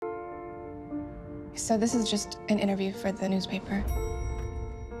So this is just an interview for the newspaper.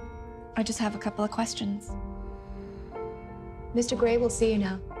 I just have a couple of questions. Mr. Gray will see you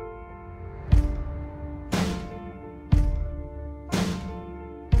now.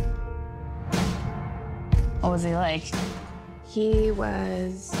 What was he like? He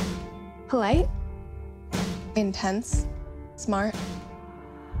was polite, Intense, smart,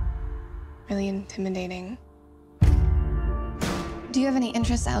 really intimidating. Do you have any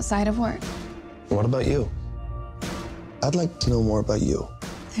interests outside of work? What about you? I'd like to know more about you.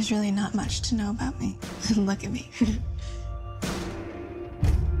 There's really not much to know about me. Look at me.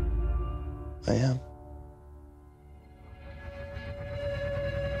 I am.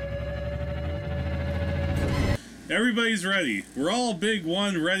 Everybody's ready. We're all a big,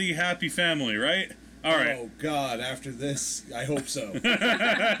 one, ready, happy family, right? All right. Oh, God, after this, I hope so.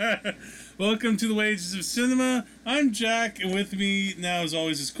 Welcome to the Wages of Cinema. I'm Jack, and with me now, as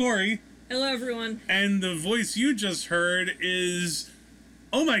always, is Corey. Hello, everyone. And the voice you just heard is...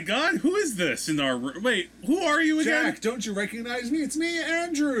 Oh my God, who is this in our room? Wait, who are you again? Jack, don't you recognize me? It's me,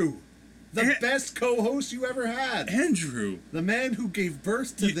 Andrew. The best co-host you ever had. Andrew. The man who gave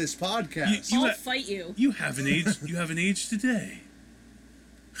birth to this podcast. I'll fight you. You haven't aged. You haven't aged today.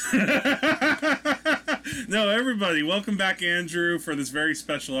 No, everybody, welcome back, Andrew, for this very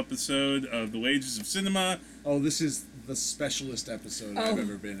special episode of The Wages of Cinema. Oh, this is the specialist episode I've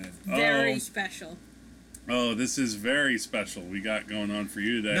ever been in. Very special. Oh, this is very special. We got going on for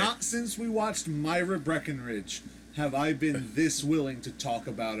you today. Not since we watched Myra Breckenridge have I been this willing to talk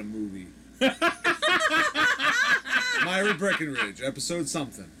about a movie. Myra Breckenridge, episode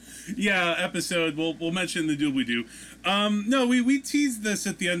something. Yeah, episode. We'll mention the doobly-doo. No, we teased this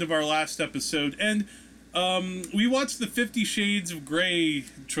at the end of our last episode, and we watched the 50 Shades of Grey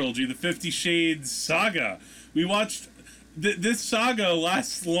trilogy, the 50 Shades saga. We watched... this saga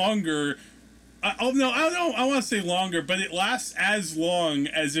lasts longer... I don't know, I want to say longer, but it lasts as long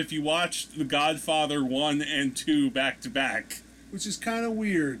as if you watched The Godfather 1 and 2 back-to-back. Which is kind of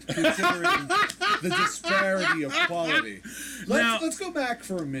weird, considering the disparity of quality. Let's go back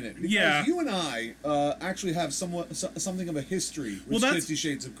for a minute, because you and I actually have something of a history with 50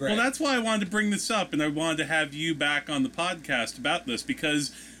 Shades of Grey. Well, that's why I wanted to bring this up, and I wanted to have you back on the podcast about this,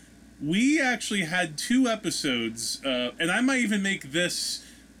 because we actually had 2 episodes, and I might even make this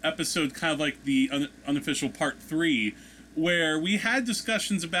episode kind of like the unofficial part 3, where we had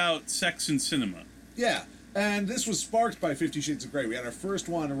discussions about sex in cinema. Yeah. And this was sparked by 50 Shades of Grey. We had our first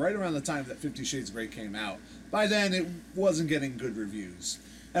one right around the time that 50 Shades of Grey came out. By then, it wasn't getting good reviews.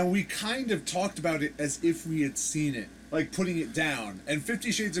 And we kind of talked about it as if we had seen it, like putting it down. And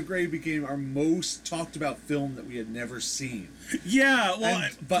 50 Shades of Grey became our most talked about film that we had never seen. Yeah, well...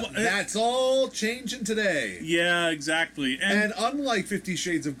 But that's all changing today. Yeah, exactly. And unlike 50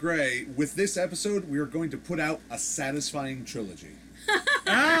 Shades of Grey, with this episode, we are going to put out a satisfying trilogy.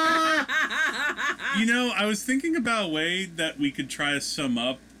 You know, I was thinking about a way that we could try to sum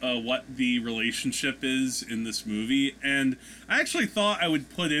up what the relationship is in this movie, and I actually thought I would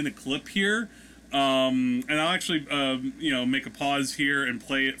put in a clip here, and I'll actually, make a pause here and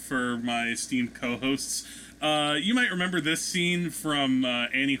play it for my esteemed co-hosts. You might remember this scene from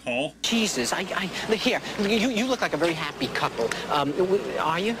Annie Hall. Jesus, here, you look like a very happy couple.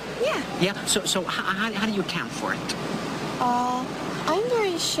 Are you? Yeah. Yeah, so how do you account for it? I'm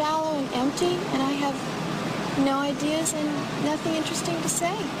very shallow and empty, and I have no ideas and nothing interesting to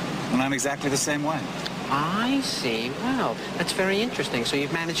say. Well, I'm exactly the same way. I see. Well, that's very interesting. So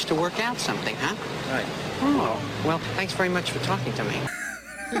you've managed to work out something, huh? Right. Oh, well, thanks very much for talking to me.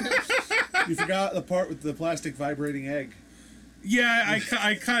 You forgot the part with the plastic vibrating egg. Yeah,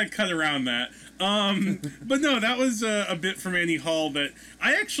 I kind of cut around that. But no, that was a bit from Annie Hall that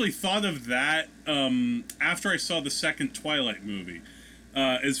I actually thought of that after I saw the second Twilight movie.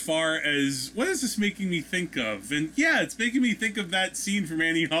 As far as, what is this making me think of? And yeah, it's making me think of that scene from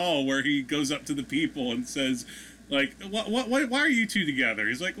Annie Hall where he goes up to the people and says, like, why are you two together?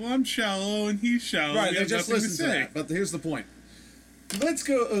 He's like, well, I'm shallow and he's shallow. Right, they just listen to that. But here's the point. Let's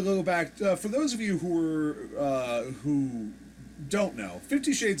go back. For those of you who don't know,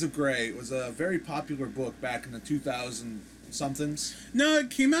 50 Shades of Grey was a very popular book back in the 2000-somethings. No, it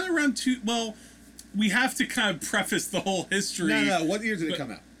came out around well, we have to kind of preface the whole history. No, what year did it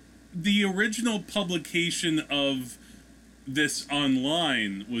come out? The original publication of this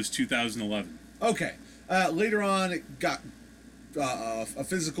online was 2011. Okay. Later on, it got a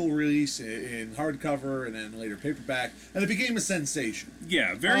physical release in hardcover and then later paperback, and it became a sensation.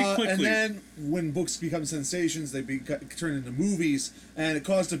 Yeah, very quickly. And then when books become sensations, they turn into movies, and it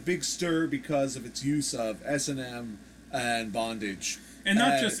caused a big stir because of its use of S&M and bondage. And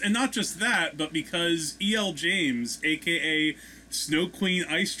not just that, but because E.L. James, aka Snow Queen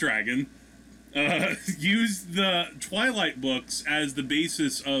Ice Dragon, used the Twilight books as the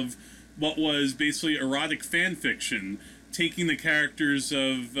basis of what was basically erotic fan fiction, taking the characters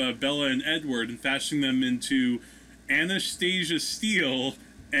of Bella and Edward and fashioning them into Anastasia Steele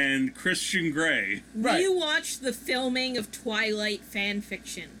and Christian Grey. Right. We watched the filming of Twilight fan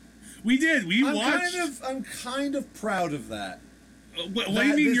fiction. We did. I'm kind of proud of that. What do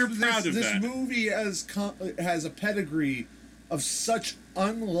you mean you're proud of that? This movie has a pedigree of such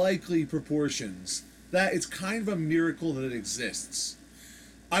unlikely proportions that it's kind of a miracle that it exists.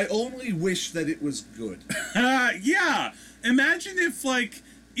 I only wish that it was good. Yeah. Imagine if, like,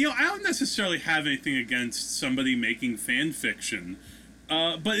 you know, I don't necessarily have anything against somebody making fan fiction,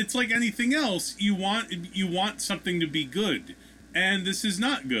 but it's like anything else. You want something to be good, and this is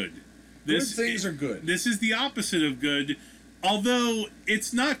not good. Good things are good. This is the opposite of good, although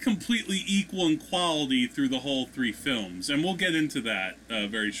it's not completely equal in quality through the whole 3 films, and we'll get into that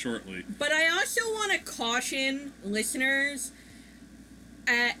very shortly. But I also want to caution listeners,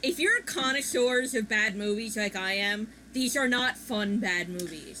 if you're connoisseurs of bad movies like I am, these are not fun bad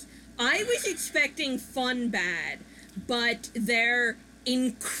movies. I was expecting fun bad, but they're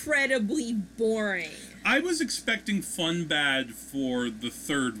incredibly boring. I was expecting fun bad for the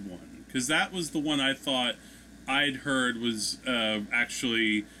 3rd one, because that was the one I thought I'd heard was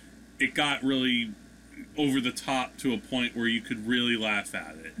actually, it got really over the top to a point where you could really laugh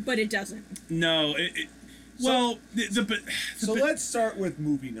at it. But it doesn't. No, So let's start with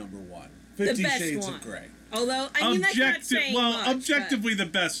movie number 1, 50 Shades of Grey. Although, I mean, that's not saying much, objectively the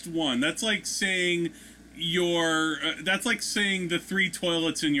best one. That's like saying that's like saying the 3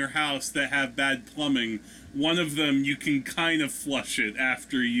 toilets in your house that have bad plumbing, one of them you can kind of flush it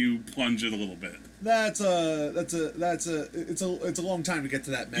after you plunge it a little bit. It's a long time to get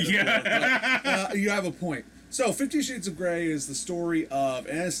to that metaphor. Yeah. But, you have a point. So 50 Shades of Grey is the story of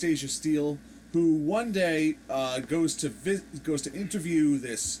Anastasia Steele, who one day goes to interview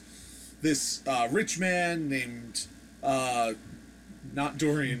this rich man named not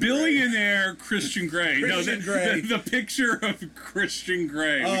Dorian billionaire Gray. Christian Grey. Grey. The picture of Christian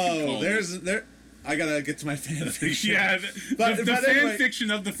Grey. Oh, I gotta get to my fan fiction. Yeah, but fan fiction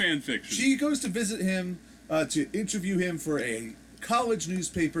of the fan fiction. She goes to visit him to interview him for a college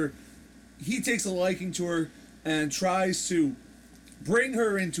newspaper. He takes a liking to her and tries to bring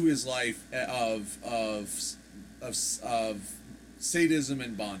her into his life of sadism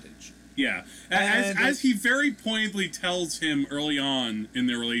and bondage. Yeah, as he very pointedly tells him early on in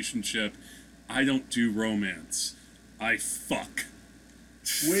their relationship, I don't do romance, I fuck.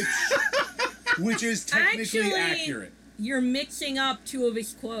 Which is technically accurate. You're mixing up 2 of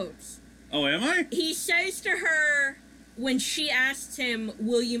his quotes. Oh, am I? He says to her, when she asks him,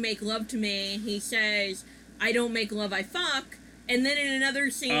 will you make love to me? He says, I don't make love, I fuck. And then in another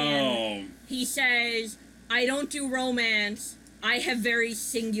scene, he says, I don't do romance, I have very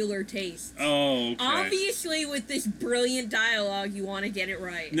singular tastes. Oh, okay. Obviously, with this brilliant dialogue, you want to get it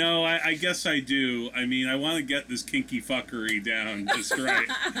right. No, I guess I do. I mean, I want to get this kinky fuckery down just right.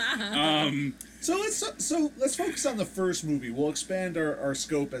 So let's focus on the first movie. We'll expand our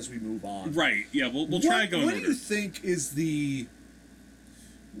scope as we move on. Right. Yeah. We'll try going. What do you think is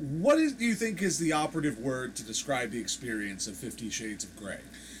the operative word to describe the experience of 50 Shades of Grey?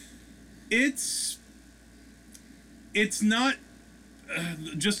 It's not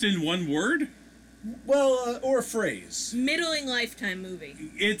just in one word. Well, or a phrase. Middling Lifetime movie.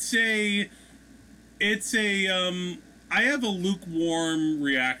 I have a lukewarm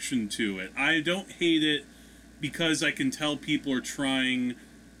reaction to it. I don't hate it because I can tell people are trying,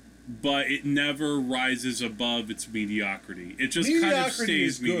 but it never rises above its mediocrity. It just kind of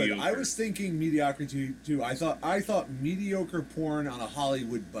stays mediocre. I was thinking mediocrity too. I thought mediocre porn on a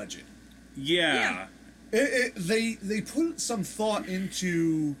Hollywood budget. Yeah. They put some thought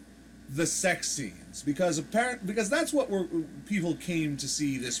into the sex scenes because that's what people came to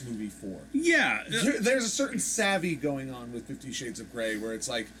see this movie for. Yeah. There's a certain savvy going on with 50 Shades of Grey where it's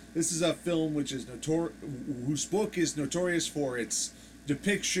like, this is a film whose book is notorious for its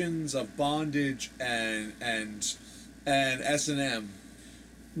depictions of bondage and S&M.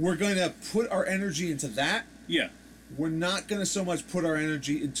 We're going to put our energy into that. Yeah. We're not going to so much put our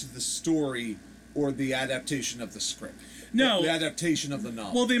energy into the story or the adaptation of the script. No. The adaptation of the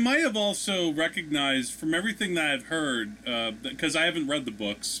novel. Well, they might have also recognized, from everything that I've heard, because I haven't read the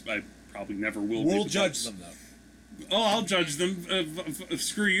books, I probably never will. We'll judge them, though. Oh, I'll judge them.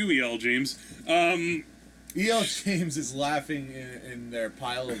 Screw you, E.L. James. E.L. James is laughing in their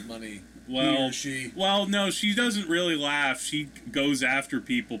pile of money Well, or she. Well, no, she doesn't really laugh. She goes after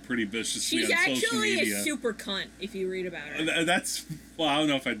people pretty viciously She's on social actually media. a super cunt if you read about her. That's, well, I don't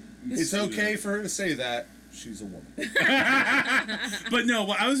know if I... It's okay for her to say that. She's a woman. But no,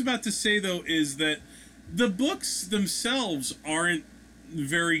 what I was about to say, though, is that the books themselves aren't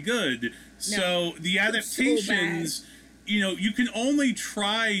very good. So the adaptations, you know, you can only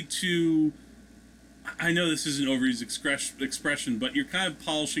try to... I know this isn't overused expression, but you're kind of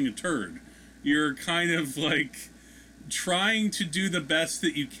polishing a turd. You're kind of like trying to do the best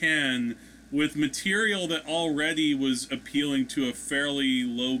that you can with material that already was appealing to a fairly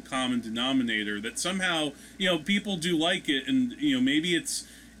low common denominator, that somehow, you know, people do like it, and, you know, maybe it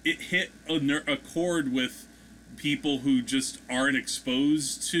hit a chord with people who just aren't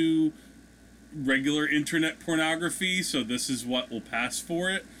exposed to regular internet pornography, so this is what will pass for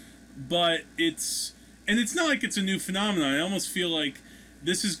it. But it's not like it's a new phenomenon. I almost feel like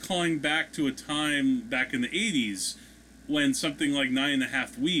this is calling back to a time back in the 80s when something like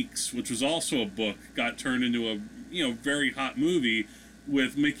 9.5 Weeks, which was also a book, got turned into a, you know, very hot movie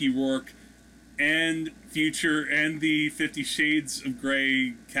with Mickey Rourke and Future and the 50 Shades of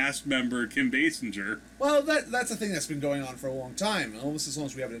Grey cast member Kim Basinger. Well, that's a thing that's been going on for a long time, almost as long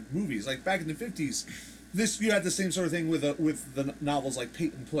as we have it in movies. Like back in the 50s, you had the same sort of thing with the novels like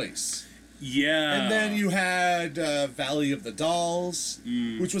Peyton Place. Yeah. And then you had Valley of the Dolls,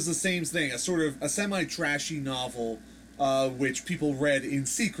 which was the same thing, a semi-trashy novel, which people read in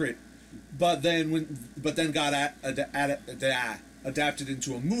secret, but then got adapted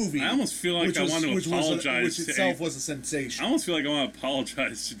into a movie. I almost feel like I want to apologize. Which itself was a sensation. I almost feel like I want to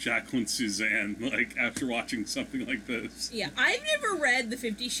apologize to Jacqueline Suzanne, like, after watching something like this. Yeah, I've never read the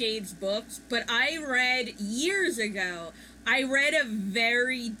 50 Shades books, but I read years ago. I read a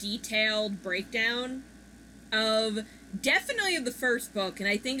very detailed breakdown of definitely of the first book, and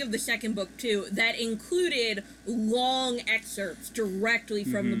I think of the second book too, that included long excerpts directly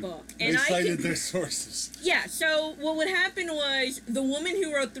from the book. And they cited their sources. Yeah, so what would happen was the woman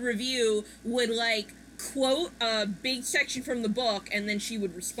who wrote the review would, like, quote a big section from the book, and then she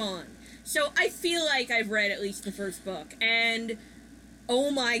would respond. So I feel like I've read at least the first book, and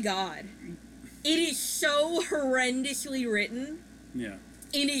oh my god. It is so horrendously written. Yeah.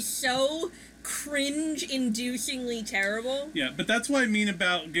 It is so cringe-inducingly terrible. Yeah, but that's what I mean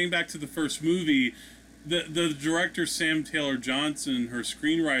about getting back to the first movie. The director, Sam Taylor Johnson, her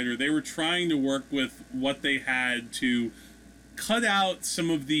screenwriter, they were trying to work with what they had to cut out some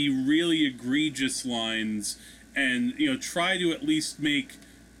of the really egregious lines and, you know, try to at least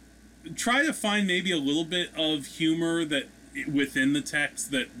try to find maybe a little bit of humor that within the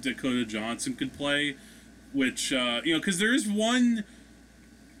text that Dakota Johnson could play, which, you know, because there is one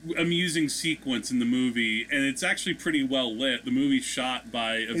amusing sequence in the movie, and it's actually pretty well lit. The movie's shot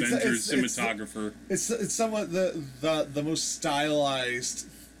by Avengers cinematographer. It's somewhat the most stylized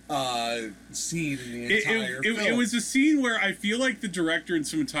scene in the entire film. It was a scene where I feel like the director and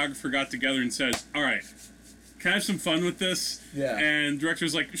cinematographer got together and said, all right, can I have some fun with this? Yeah. And the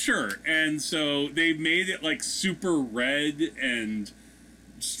director's like, sure. And so they made it like super red and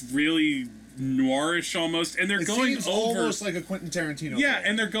just really noirish almost. And they're going over almost like a Quentin Tarantino. Yeah, film.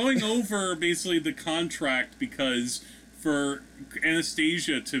 and they're going over basically the contract because for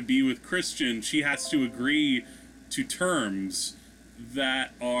Anastasia to be with Christian, she has to agree to terms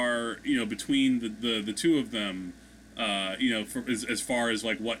that are, you know, between the two of them. You know, as far as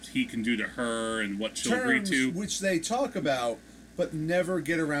like what he can do to her and what she'll agree to, which they talk about, but never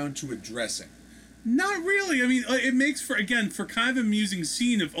get around to addressing. Not really. I mean, it makes for kind of an amusing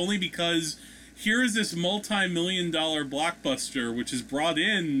scene, if only because here is this multi-million-dollar blockbuster which has brought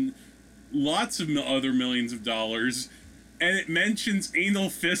in lots of other millions of dollars, and it mentions anal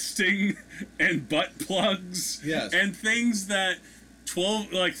fisting and butt plugs, yes, and things that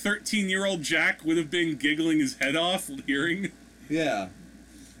 13-year-old Jack would have been giggling his head off hearing. Yeah.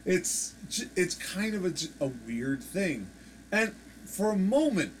 It's kind of a weird thing. And for a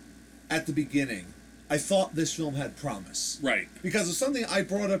moment at the beginning, I thought this film had promise. Right. Because of something I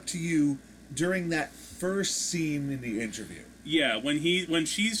brought up to you during that first scene in the interview. Yeah, when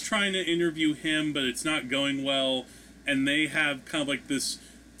she's trying to interview him, but it's not going well, and they have kind of like this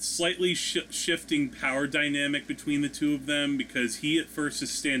slightly shifting power dynamic between the two of them, because he at first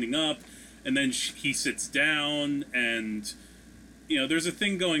is standing up and then he sits down, and you know there's a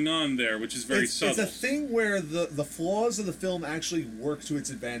thing going on there which is very subtle. It's a thing where the flaws of the film actually work to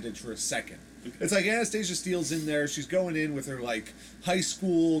its advantage for a second. Okay. It's like Anastasia Steele's in there, she's going in with her like high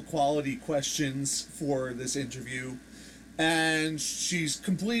school quality questions for this interview, and she's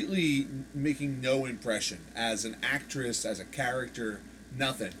completely making no impression as an actress, as a character.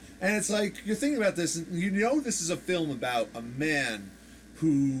 Nothing. And it's like, you're thinking about this, and you know this is a film about a man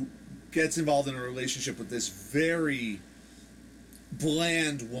who gets involved in a relationship with this very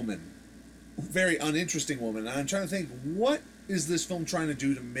bland woman, very uninteresting woman. And I'm trying to think, what is this film trying to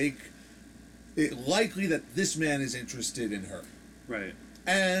do to make it likely that this man is interested in her? Right.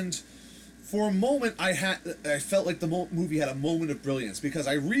 And for a moment, I felt like the movie had a moment of brilliance, because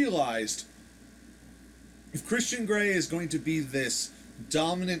I realized if Christian Grey is going to be this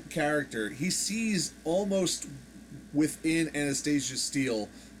dominant character, he sees almost within Anastasia Steele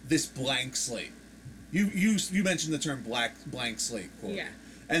this blank slate. You mentioned the term blank slate, Corey. Yeah.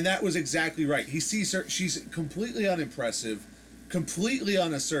 And that was exactly right. He sees her, she's completely unimpressive, completely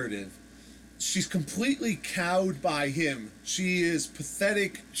unassertive. She's completely cowed by him. She is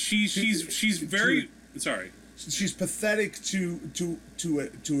pathetic. She's very sorry. She's pathetic to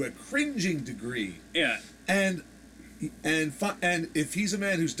a cringing degree. Yeah. And if he's a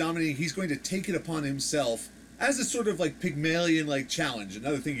man who's dominating, he's going to take it upon himself as a sort of like Pygmalion like challenge.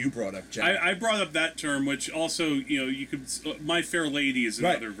 Another thing you brought up, Jack. I brought up that term, which also, you could. My Fair Lady is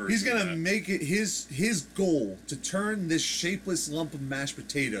another version. He's gonna of that. make it his goal to turn this shapeless lump of mashed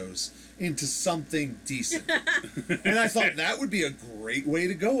potatoes into something decent. And I thought that would be a great way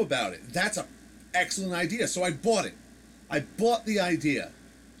to go about it. That's an excellent idea. So I bought it. I bought the idea.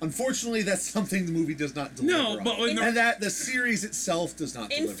 Unfortunately, that's something the movie does not deliver on. And that the series itself does not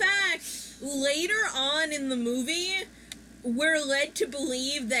deliver. In fact, later on in the movie, we're led to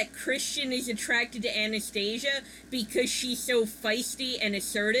believe that Christian is attracted to Anastasia because she's so feisty and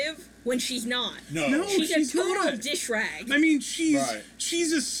assertive, when she's not. No, she's a total not. dish rag. I mean, she's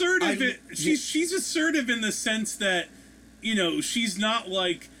assertive. She's assertive in the sense that, she's not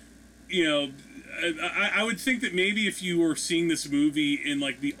like, I would think that maybe if you were seeing this movie in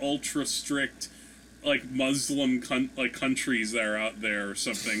like the ultra strict, like Muslim countries that are out there or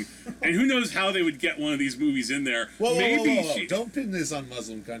something, and who knows how they would get one of these movies in there. Whoa. Don't pin this on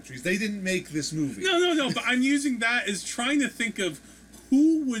Muslim countries. They didn't make this movie. No. But I'm using that as trying to think of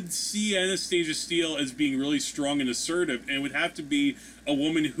who would see Anastasia Steele as being really strong and assertive, and it would have to be a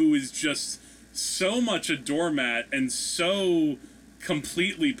woman who is just so much a doormat and so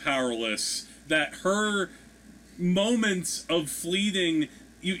completely powerless that her moments of fleeting,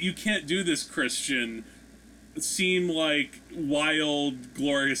 you can't do this, Christian, seem like wild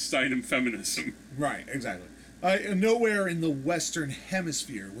Gloria Steinem feminism. Right, exactly. Nowhere in the Western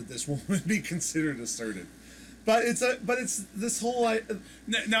Hemisphere would this woman be considered assertive. But it's this whole.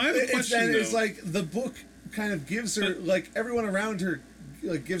 Now I have a question. It's like the book kind of gives her, like, everyone around her,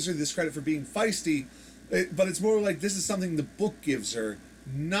 like, gives her this credit for being feisty, but it's more like this is something the book gives her,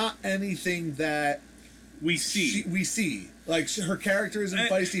 not anything that we see. We see. Like, her character isn't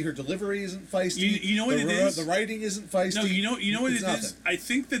feisty, her delivery isn't feisty. You know what it is? The writing isn't feisty. No, you know what it nothing. is? I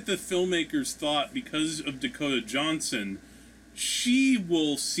think that the filmmakers thought, because of Dakota Johnson, she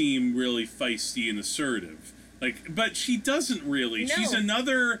will seem really feisty and assertive. But she doesn't really. No. She's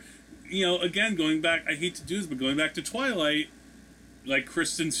another, again, going back, I hate to do this, but going back to Twilight, like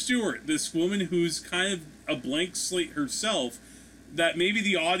Kristen Stewart, this woman who's kind of a blank slate herself, that maybe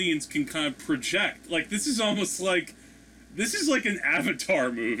the audience can kind of project. Like, this is almost like, this is like an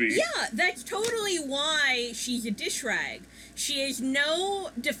Avatar movie. Yeah, that's totally why she's a dish rag. She has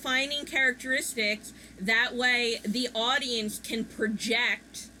no defining characteristics. That way, the audience can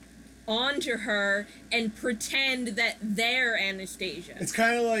project onto her and pretend that they're Anastasia. It's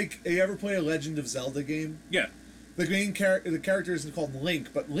kind of like, you ever play a Legend of Zelda game? Yeah. The main character, the character isn't called Link,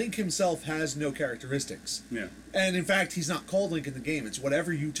 but Link himself has no characteristics. Yeah. And in fact, he's not called Link in the game. It's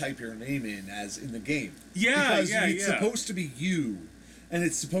whatever you type your name in as in the game. Yeah, because it's supposed to be you, and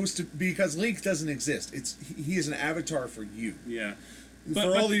it's supposed to, because Link doesn't exist. He is an avatar for you. Yeah.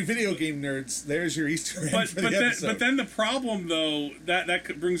 For all you video game nerds, there's your Easter egg for the episode. But then the problem, though,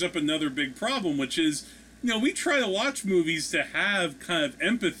 that brings up another big problem, which is, we try to watch movies to have kind of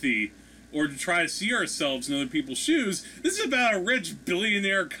empathy, or to try to see ourselves in other people's shoes. This is about a rich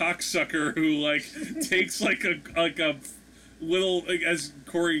billionaire cocksucker who, takes, a little, as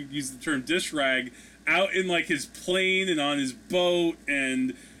Corey used the term, dish rag, out in, his plane and on his boat,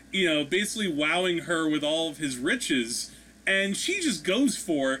 and, basically wowing her with all of his riches, and she just goes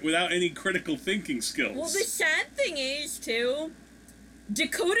for it without any critical thinking skills. Well, the sad thing is, too,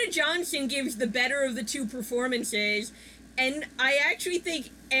 Dakota Johnson gives the better of the two performances, and I actually think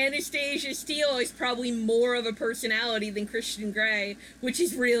Anastasia Steele is probably more of a personality than Christian Grey, which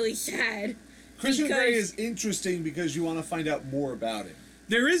is really sad. Christian Grey is interesting because you want to find out more about it.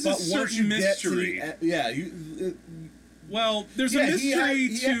 There is a certain mystery. Well, there's a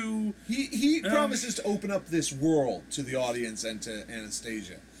mystery to... He promises to open up this world to the audience and to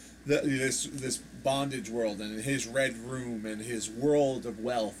Anastasia. this bondage world and his red room and his world of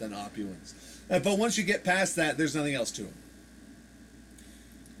wealth and opulence. But once you get past that, there's nothing else to him.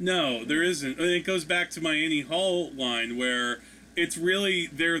 No, there isn't. And it goes back to my Annie Hall line where it's really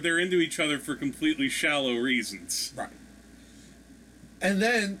they're into each other for completely shallow reasons. Right. And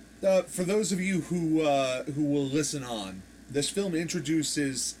then for those of you who will listen on, this film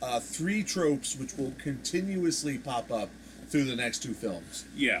introduces 3 tropes which will continuously pop up through the next 2 films.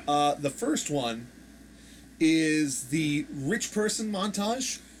 Yeah. The first one is the rich person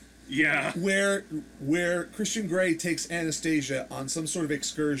montage. Yeah. Where Christian Grey takes Anastasia on some sort of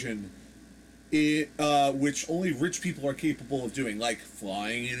excursion, which only rich people are capable of doing, like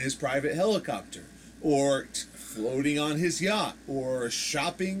flying in his private helicopter, or floating on his yacht, or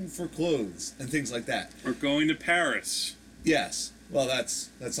shopping for clothes and things like that. Or going to Paris. Yes. Well, that's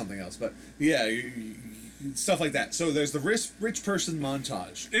something else, but yeah, stuff like that. So there's the rich person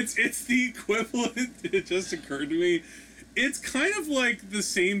montage. It's the equivalent. It just occurred to me. It's kind of like the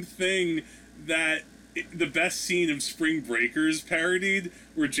same thing that the best scene of Spring Breakers parodied,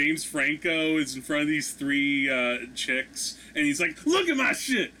 where James Franco is in front of these 3 chicks, and he's like, "Look at my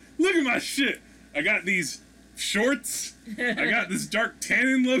shit! Look at my shit! I got these shorts. I got this dark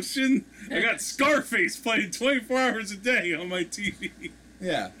tannin lotion. I got Scarface playing 24 hours a day on my TV."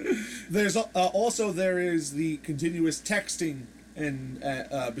 Yeah. There's also there is the continuous texting and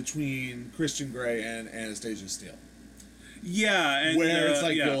between Christian Grey and Anastasia Steele. Yeah, and where it's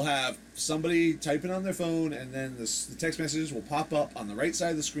like yeah. you'll have somebody typing on their phone, and then the text messages will pop up on the right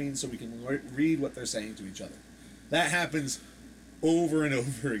side of the screen so we can read what they're saying to each other. That happens over and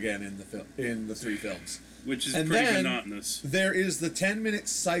over again in the 3 films, which is and pretty then monotonous. There is the 10-minute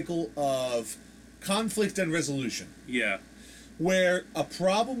cycle of conflict and resolution. Yeah, where a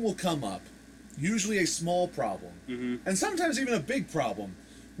problem will come up, usually a small problem, and sometimes even a big problem,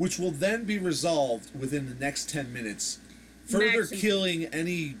 which will then be resolved within the next 10 minutes. Further killing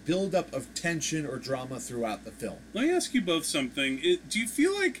any buildup of tension or drama throughout the film. Let me ask you both something. Do you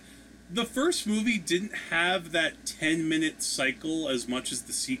feel like the first movie didn't have that 10-minute cycle as much as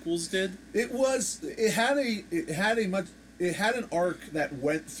the sequels did? It had an arc that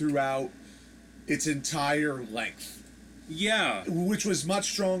went throughout its entire length. Yeah, which was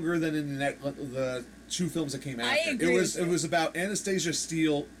much stronger than in the 2 films that came after. I agree. It was about Anastasia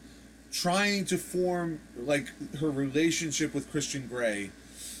Steele trying to form like her relationship with Christian Grey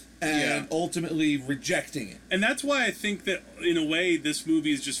and ultimately rejecting it. And that's why I think that in a way this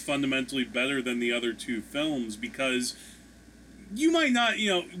movie is just fundamentally better than the other 2 films, because you might not,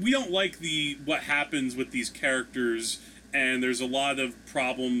 we don't like what happens with these characters, and there's a lot of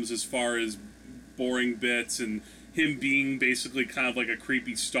problems as far as boring bits and him being basically kind of like a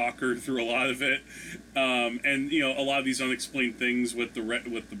creepy stalker through a lot of it, and a lot of these unexplained things with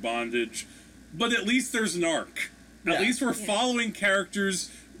the bondage. But at least there's an arc. At least we're following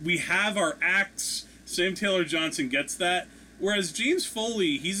characters. We have our acts. Sam Taylor Johnson gets that. Whereas James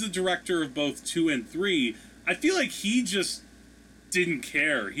Foley, he's the director of both 2 and 3. I feel like he just didn't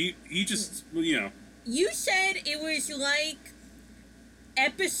care. He just You said it was like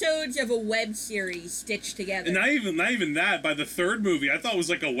episodes of a web series stitched together. And not even that. By the 3rd movie, I thought it was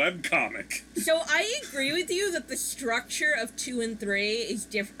like a web comic. So I agree with you that the structure of 2 and 3 is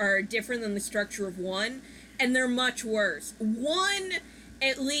different than the structure of 1, and they're much worse. 1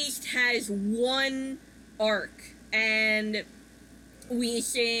 at least has one arc, and we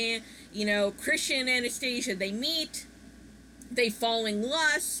see, Christian and Anastasia, they meet, they fall in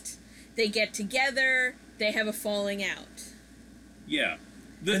lust, they get together, they have a falling out. Yeah.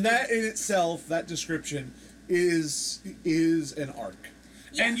 And that in itself, that description, is an arc.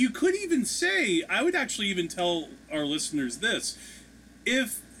 Yeah. And you could even say, I would actually even tell our listeners this.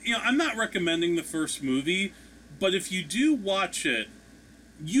 If, I'm not recommending the first movie, but if you do watch it,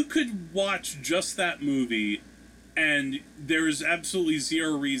 you could watch just that movie, and there is absolutely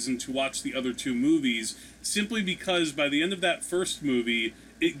zero reason to watch the other 2 movies, simply because by the end of that first movie,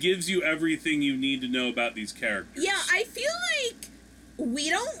 it gives you everything you need to know about these characters. Yeah, I feel like we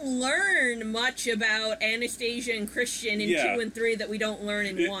don't learn much about Anastasia and Christian in 2 and 3 that we don't learn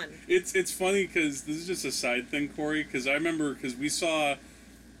in 1. It's funny because this is just a side thing, Corey, because I remember, because we saw...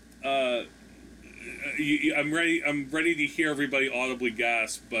 I'm ready to hear everybody audibly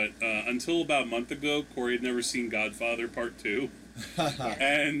gasp, but until about a month ago, Corey had never seen Godfather Part 2.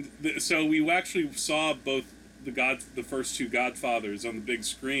 And so we actually saw both the first 2 Godfathers on the big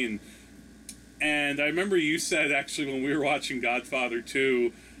screen. And I remember you said, actually, when we were watching Godfather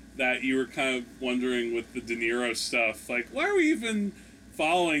 2, that you were kind of wondering with the De Niro stuff, like, why are we even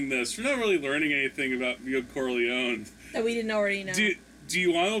following this? We're not really learning anything about Corleone. That we didn't already know. Do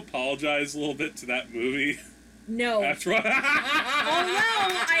you want to apologize a little bit to that movie? No. After all? Although,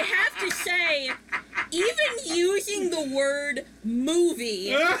 I have to say, even using the word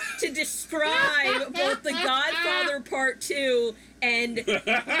movie to describe both The Godfather Part 2 and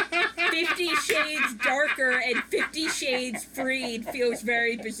 50 Shades Darker and 50 Shades Freed feels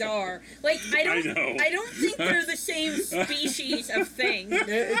very bizarre. Like, I don't think they're the same species of thing.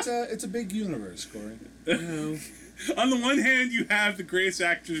 It's a big universe, Corey. You know. On the one hand, you have the greatest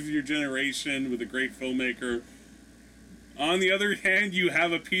actors of your generation with a great filmmaker. On the other hand, you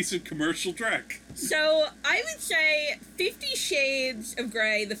have a piece of commercial dreck. So, I would say 50 Shades of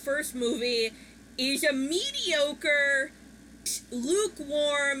Grey, the first movie, is a mediocre,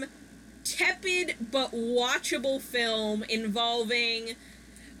 lukewarm, tepid, but watchable film involving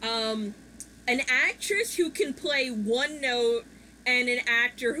an actress who can play one note and an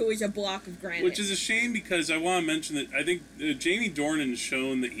actor who is a block of granite. Which is a shame because I want to mention that I think Jamie Dornan's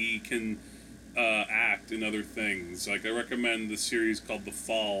shown that he can act in other things. Like, I recommend the series called The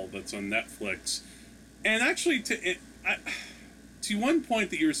Fall that's on Netflix. And actually, to one point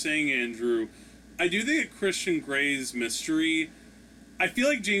that you were saying, Andrew, I do think that Christian Grey's mystery, I feel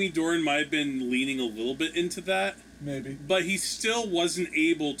like Jamie Dornan might have been leaning a little bit into that. Maybe. But he still wasn't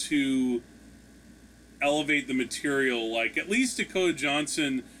able to elevate the material. Like, at least Dakota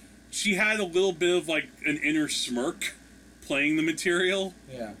Johnson, she had a little bit of, like, an inner smirk playing the material.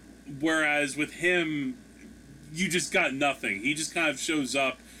 Yeah. Whereas with him, you just got nothing. He just kind of shows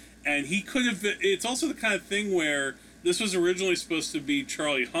up, and he could have... It's also the kind of thing where this was originally supposed to be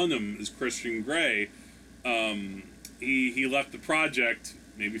Charlie Hunnam as Christian Grey. He left the project,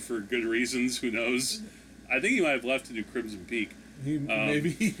 maybe for good reasons, who knows. I think he might have left to do Crimson Peak.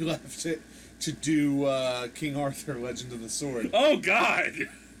 Maybe he left it to do King Arthur, Legend of the Sword. Oh, God!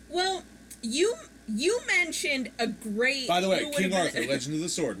 Well, you mentioned a great... By the way, King Arthur, Legend of the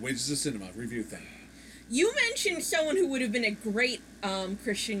Sword, Wages of Cinema, review thing. You mentioned someone who would have been a great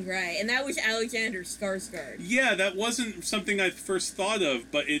Christian Grey, and that was Alexander Skarsgård. Yeah, that wasn't something I first thought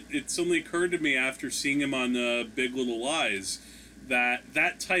of, but it suddenly occurred to me after seeing him on Big Little Lies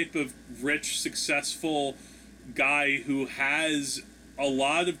that type of rich, successful guy who has a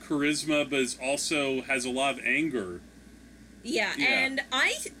lot of charisma but also has a lot of anger. Yeah, and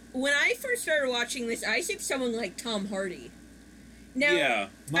when I first started watching this, I said someone like Tom Hardy. Now,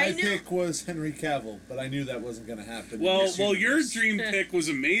 my pick was Henry Cavill, but I knew that wasn't going to happen. Well, your dream pick was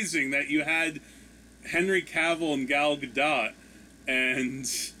amazing, that you had Henry Cavill and Gal Gadot and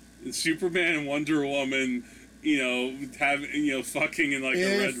Superman and Wonder Woman, fucking in like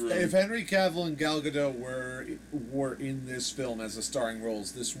a red room. If Henry Cavill and Gal Gadot were in this film as the starring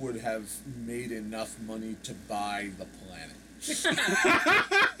roles, this would have made enough money to buy the planet.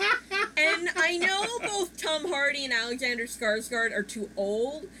 And I know both Tom Hardy and Alexander Skarsgård are too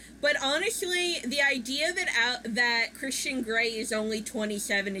old, but honestly, the idea that Christian Grey is only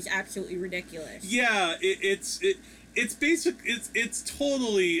 27 is absolutely ridiculous. Yeah, it's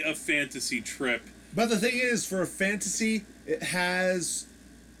totally a fantasy trip. But the thing is, for a fantasy, it has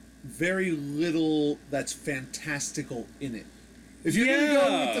very little that's fantastical in it. If you're going to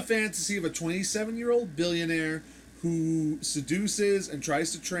go with the fantasy of a 27-year-old billionaire who seduces and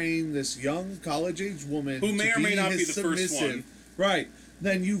tries to train this young college-age woman who may or may not be the first one, right?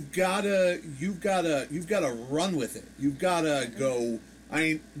 Then you've gotta run with it. You've gotta go.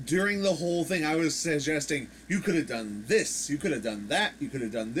 During the whole thing, I was suggesting you could have done this, you could have done that, you could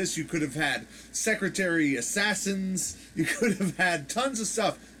have done this, you could have had secretary assassins, you could have had tons of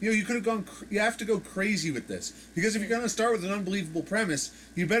stuff. You could have gone. You have to go crazy with this, because if you're going to start with an unbelievable premise,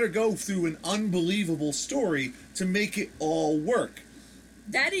 you better go through an unbelievable story to make it all work.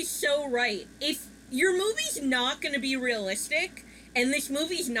 That is so right. If your movie's not going to be realistic, and this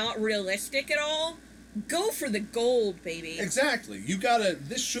movie's not realistic at all, go for the gold, baby. Exactly.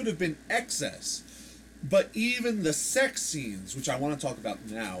 This should have been excess. But even the sex scenes, which I want to talk about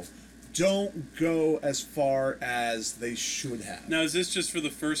now, don't go as far as they should have. Now, is this just for the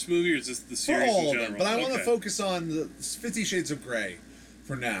first movie, or is this the series in general? For all of them, but I want to focus on the 50 Shades of Grey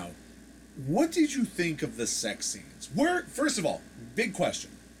for now. What did you think of the sex scenes? First of all, big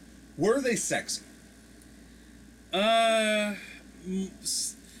question. Were they sexy?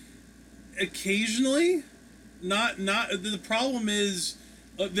 Occasionally. Not the problem is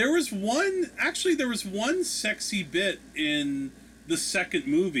there was one sexy bit in the second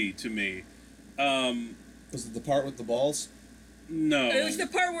movie to me. Was it the part with the balls? No. It was the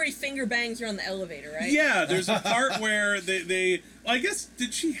part where he finger bangs her on the elevator, right? Yeah, there's a part where they I guess,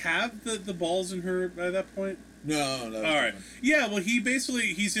 did she have the balls in her by that point? No. All right. Yeah, well,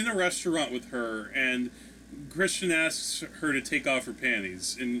 he's in a restaurant with her, and Christian asks her to take off her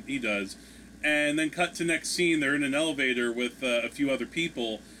panties, and he does. And then cut to next scene, they're in an elevator with a few other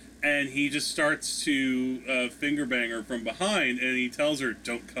people, and he just starts to finger bang her from behind, and he tells her,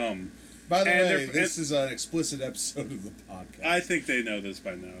 "Don't come." By the way, this is an explicit episode of the podcast. I think they know this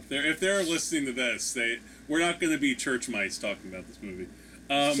by now. If they're listening to this, we're not going to be church mice talking about this movie.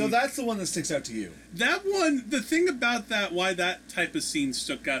 So that's the one that sticks out to you. That one, the thing about that, why that type of scene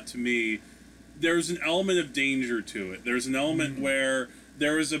stuck out to me, there's an element of danger to it. There's an element where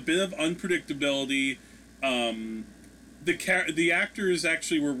there is a bit of unpredictability. The actors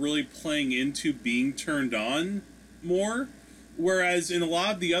actually were really playing into being turned on more, whereas in a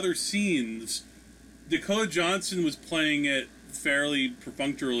lot of the other scenes, Dakota Johnson was playing it fairly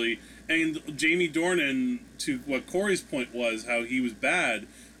perfunctorily, and Jamie Dornan, to what Corey's point was, how he was bad,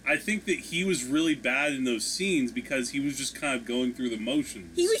 I think that he was really bad in those scenes because he was just kind of going through the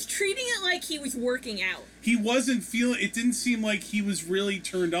motions. He was treating it like he was working out. He wasn't feeling... It didn't seem like he was really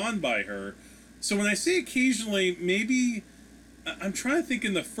turned on by her. So when I say occasionally, maybe... I'm trying to think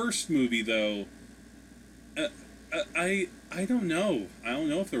in the first movie, though. I don't know. I don't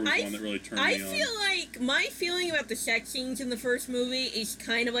know if there was one that really turned me on. I feel like my feeling about the sex scenes in the first movie is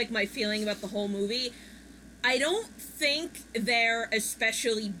kind of like my feeling about the whole movie. I don't think they're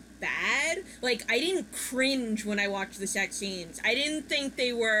especially bad. Like, I didn't cringe when I watched the sex scenes. I didn't think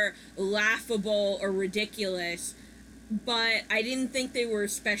they were laughable or ridiculous, but I didn't think they were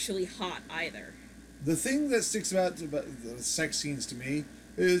especially hot either. The thing that sticks about the sex scenes to me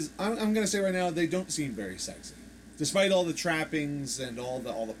is, I'm going to say right now, they don't seem very sexy. Despite all the trappings and all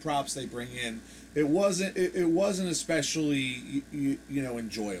the props they bring in, it wasn't especially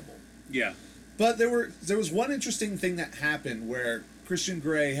enjoyable. Yeah. But there was one interesting thing that happened where Christian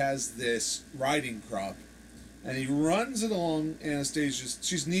Grey has this riding crop, and he runs it along Anastasia's.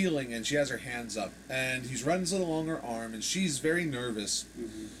 She's kneeling and she has her hands up, and he runs it along her arm, and she's very nervous,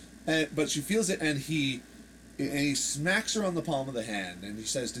 but she feels it, and he smacks her on the palm of the hand, and he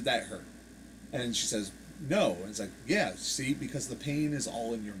says, "Did that hurt?" And she says, "No." And it's like, "Yeah, see, because the pain is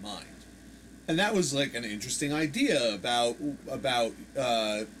all in your mind." And that was like an interesting idea about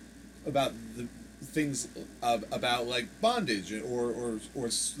the things about like bondage or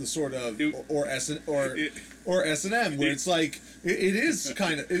the sort of or S&M, where it's like it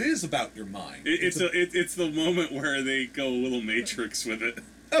is about your mind. It's the moment where they go a little Matrix with it.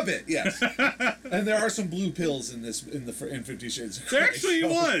 A bit, yes. And there are some blue pills in 50 Shades of Grey. There actually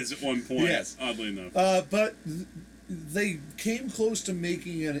was at one point. Yes, oddly enough. But they came close to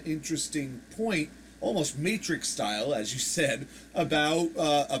making an interesting point, almost Matrix style, as you said,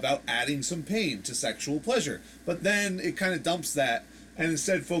 about adding some pain to sexual pleasure. But then it kind of dumps that and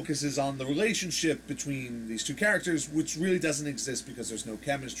instead focuses on the relationship between these two characters, which really doesn't exist because there's no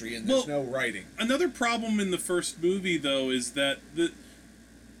chemistry and there's no writing. Another problem in the first movie, though, is that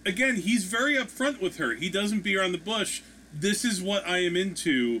again, he's very upfront with her. He doesn't beat around the bush. This is what I am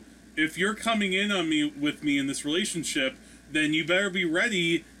into. If you're coming in on me with me in this relationship, then you better be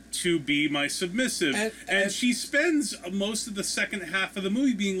ready to be my submissive. And she spends most of the second half of the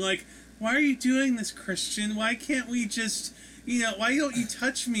movie being like, "Why are you doing this, Christian? Why can't we just, why don't you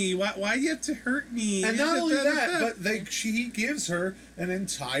touch me? Why do you have to hurt me?" And not only that, but he gives her an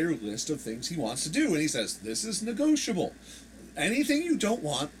entire list of things he wants to do. And he says, "This is negotiable. Anything you don't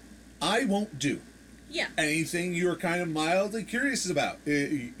want, I won't do. Yeah. Anything you're kind of mildly curious about,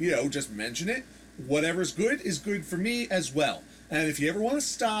 just mention it. Whatever's good is good for me as well. And if you ever want to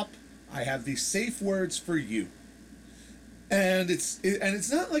stop, I have these safe words for you." And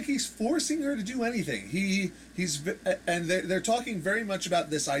it's not like he's forcing her to do anything. They're talking very much about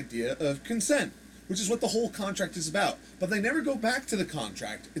this idea of consent, which is what the whole contract is about. But they never go back to the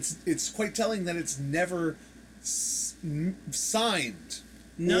contract. It's quite telling that it's never signed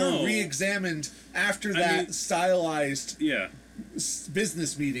or re-examined after that stylized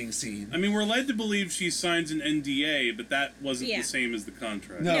business meeting scene. I mean, we're led to believe she signs an NDA, but that wasn't the same as the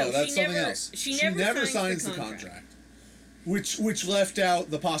contract. No, that's something else. She never signs the contract. Which left out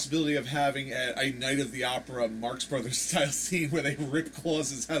the possibility of having a Night of the Opera Marx Brothers style scene where they rip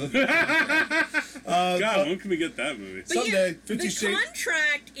clauses out of the contract. God, when can we get that movie? Someday. The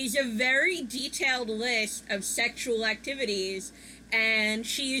contract is a very detailed list of sexual activities, and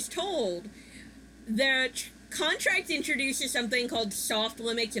she is told that contract introduces something called soft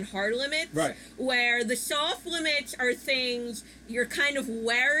limits and hard limits. Right. Where the soft limits are things you're kind of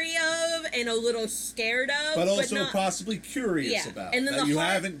wary of and a little scared of. But also possibly curious about. And then that you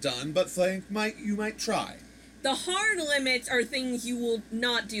haven't done, but think you might try. The hard limits are things you will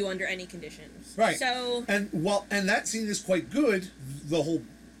not do under any conditions. Right. So and that scene is quite good. The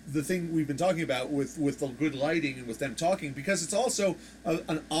the thing we've been talking about with the good lighting and with them talking, because it's also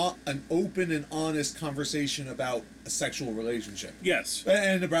an open and honest conversation about a sexual relationship. Yes.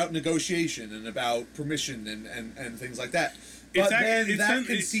 And about negotiation and about permission and things like that. But then that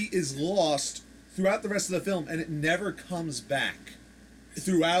conceit is lost throughout the rest of the film, and it never comes back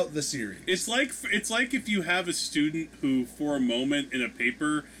throughout the series. It's like if you have a student who, for a moment in a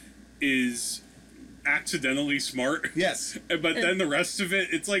paper, is accidentally smart. Yes. But then the rest of it,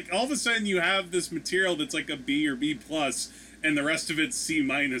 it's like all of a sudden you have this material that's like a B or B plus, and the rest of it's C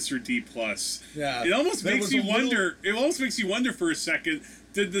minus or D plus. Yeah. It almost makes you wonder. It almost makes you wonder for a second.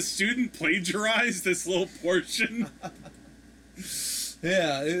 Did the student plagiarize this little portion?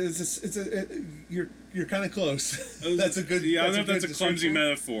 Yeah, you're kind of close. That's a good. Yeah, I don't know if that's a clumsy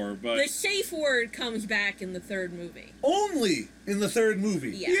metaphor, but the safe word comes back in the third movie. Only in the third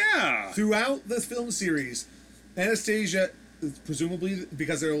movie. Yeah. Throughout the film series, Anastasia, presumably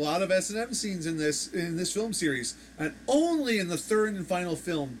because there are a lot of S&M scenes in this film series, and only in the third and final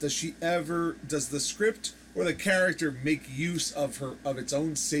film does the script or the character make use of its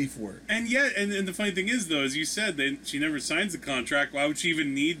own safe word. And yet, and the funny thing is, though, as you said, she never signs the contract. Why would she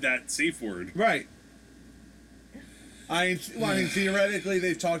even need that safe word? Right. I mean, theoretically,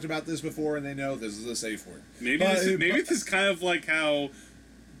 they've talked about this before, and they know this is a safe word. Maybe this is kind of like how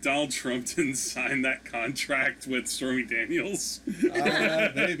Donald Trump didn't sign that contract with Stormy Daniels.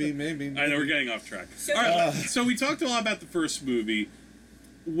 Maybe. I know we're getting off track. All right, so we talked a lot about the first movie.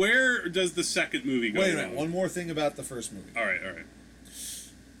 Where does the second movie go? Wait a minute. One more thing about the first movie. All right.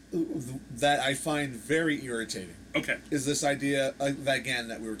 That I find very irritating. Okay. Is this idea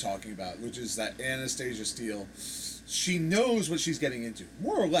that we were talking about, which is that Anastasia Steele, she knows what she's getting into,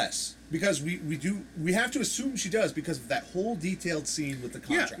 more or less, because we have to assume she does because of that whole detailed scene with the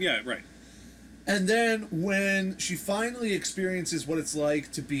contract. Yeah, right. And then when she finally experiences what it's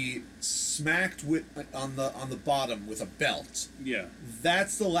like to be smacked on the bottom with a belt, yeah,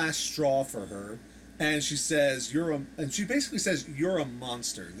 that's the last straw for her. And she says, she basically says, "You're a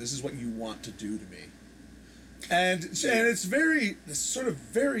monster. This is what you want to do to me." And it's very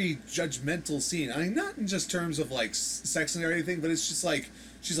judgmental scene. I mean, not in just terms of like sex and everything, but it's just like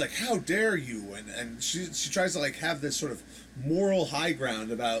she's like, "How dare you?" And she tries to like have this sort of moral high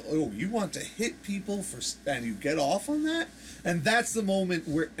ground about, "Oh, you want to hit people and you get off on that?" And that's the moment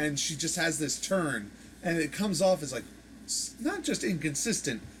and she just has this turn, and it comes off as like not just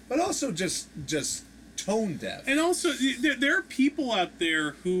inconsistent, but also just tone deaf. And also, there are people out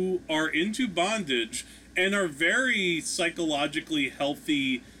there who are into bondage and are very psychologically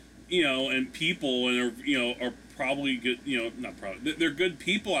healthy, and people, and are probably good, not probably, they're good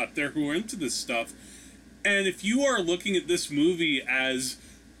people out there who are into this stuff. And if you are looking at this movie as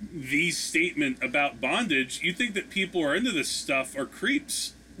the statement about bondage, you think that people who are into this stuff are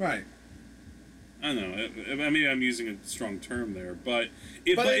creeps. Right. I don't know. Maybe I'm using a strong term there, but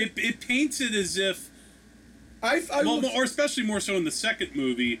it paints it as if, or especially more so in the second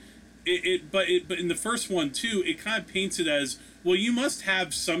movie, but in the first one too, it kind of paints it as, well, you must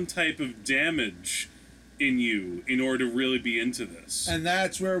have some type of damage in you in order to really be into this. And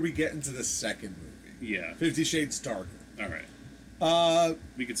that's where we get into the second movie. Yeah. 50 Shades Darker. All right.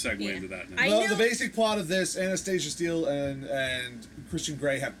 We could segue into that now. The basic plot of this, Anastasia Steele and Christian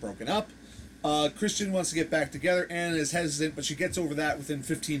Grey have broken up. Christian wants to get back together. Anna is hesitant, but she gets over that within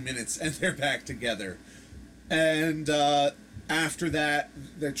 15 minutes, and they're back together. And after that,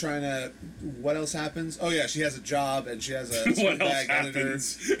 they're trying to... What else happens? Oh, yeah, she has a job, and she has a bag editor.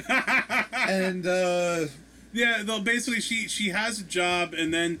 And... yeah, though basically she has a job,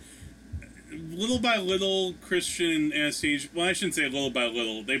 and then little by little, Christian and Anastasia... Well, I shouldn't say little by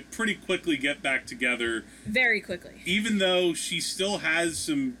little. They pretty quickly get back together. Very quickly. Even though she still has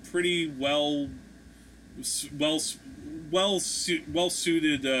some pretty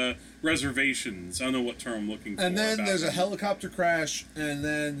well-suited reservations. I don't know what term I'm looking for. And then there's a helicopter crash, and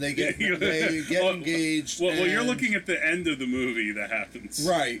then they get engaged. Well, you're looking at the end of the movie that happens.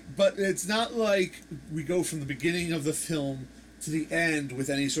 Right, but it's not like we go from the beginning of the film to the end with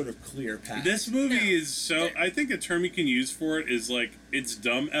any sort of clear path. This movie is so... I think a term you can use for it is like, it's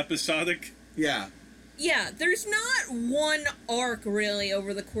dumb episodic. Yeah. Yeah, there's not one arc really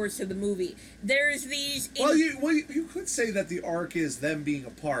over the course of the movie. There's these... you could say that the arc is them being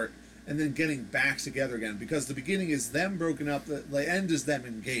apart and then getting back together again, because the beginning is them broken up, the end is them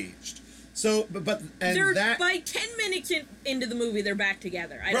engaged. So, by 10 minutes into the movie, they're back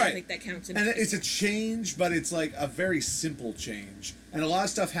together. I don't think that counts. And it's a change, but it's like a very simple change. And a lot of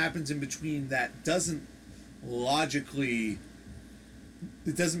stuff happens in between that doesn't logically...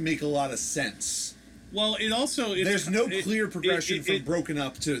 It doesn't make a lot of sense. Well, it also... There's no clear progression from broken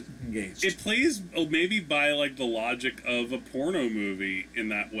up to engaged. It plays maybe by, like, the logic of a porno movie in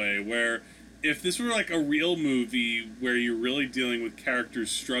that way, where if this were, like, a real movie where you're really dealing with characters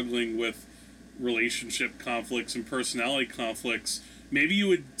struggling with relationship conflicts and personality conflicts, maybe you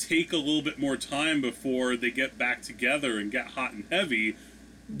would take a little bit more time before they get back together and get hot and heavy.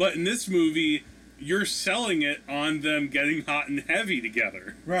 But in this movie, you're selling it on them getting hot and heavy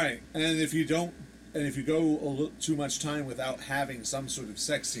together. Right. And if you go a little too much time without having some sort of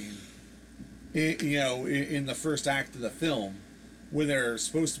sex scene, in the first act of the film, when they're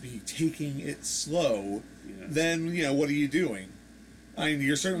supposed to be taking it slow, then, what are you doing? I mean,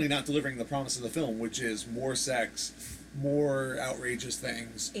 you're certainly not delivering the promise of the film, which is more sex, more outrageous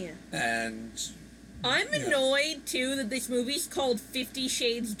things. Yeah. And I'm annoyed, too, that this movie's called 50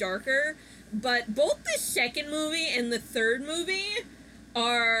 Shades Darker, but both the second movie and the third movie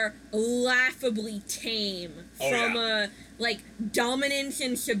are laughably tame from a dominance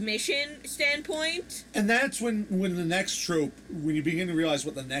and submission standpoint. And that's when the next trope, when you begin to realize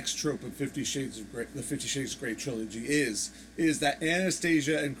what the next trope of 50 Shades of Grey, the 50 Shades of Grey trilogy is that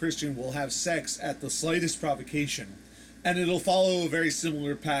Anastasia and Christian will have sex at the slightest provocation, and it'll follow a very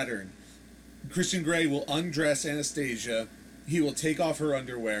similar pattern. Christian Grey will undress Anastasia, he will take off her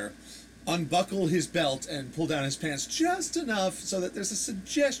underwear, unbuckle his belt and pull down his pants just enough so that there's a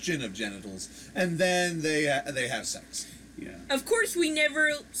suggestion of genitals, and then they have sex. Yeah. Of course, we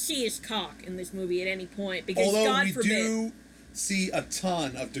never see his cock in this movie at any point, because although God we forbid. do see a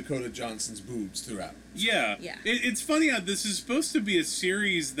ton of Dakota Johnson's boobs throughout. Yeah. It's funny how this is supposed to be a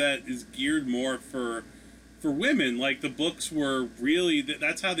series that is geared more for women. Like, the books were really...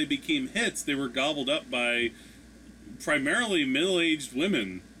 That's how they became hits. They were gobbled up by primarily middle-aged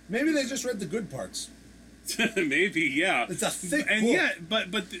women. Maybe they just read the good parts. Maybe, yeah. It's a thick and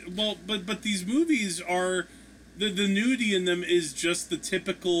book. Yeah, but these movies are... The nudity in them is just the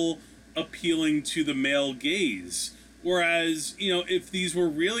typical appealing to the male gaze. Whereas, if these were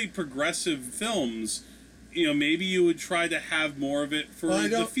really progressive films, maybe you would try to have more of it for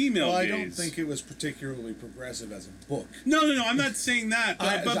the female gaze. I don't think it was particularly progressive as a book. No, I'm not saying that.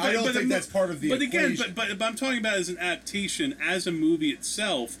 But I don't think that's part of the equation. Again, but I'm talking about as an adaptation, as a movie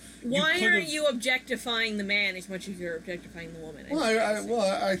itself. Why aren't you objectifying the man as much as you're objectifying the woman?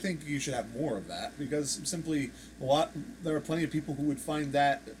 I think you should have more of that, because simply there are plenty of people who would find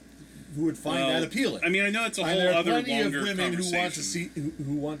that that appealing. I mean, I know it's a whole other longer conversation. There are plenty of women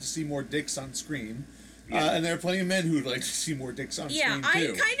who want to see more dicks on screen. Yeah. And there are plenty of men who would like to see more dicks on screen too. I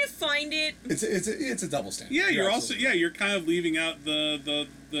kind of find it. It's a double standard. Yeah, you're kind of leaving out the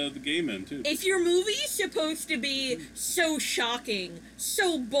gay men too. If your movie is supposed to be so shocking,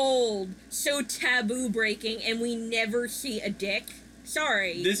 so bold, so taboo breaking, and we never see a dick,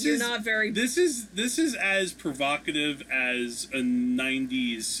 sorry, you're not very. This is as provocative as a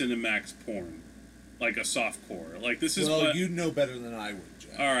 '90s Cinemax porn, like a softcore. Like this is. Well, you know better than I would.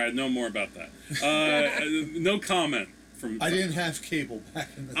 All right, no more about that. No comment from. I didn't have cable back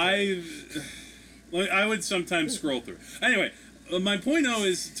in the day. I would sometimes scroll through. Anyway, my point though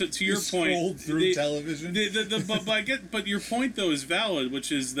is to your point. Scrolled through television. But your point though is valid,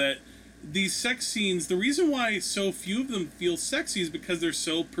 which is that these sex scenes. The reason why so few of them feel sexy is because they're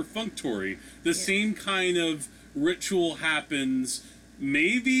so perfunctory. The same kind of ritual happens.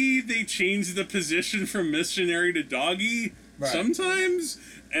 Maybe they change the position from missionary to doggy. Right. Sometimes,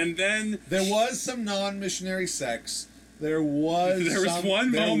 and then there was some non-missionary sex. There was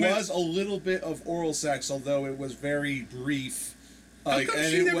one moment. There was a little bit of oral sex, although it was very brief. How come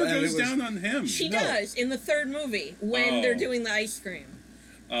she never goes down on him? She does in the third movie when they're doing the ice cream.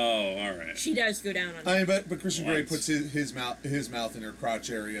 Oh, all right. She does go down on him. I mean, but Christian Grey puts his mouth in her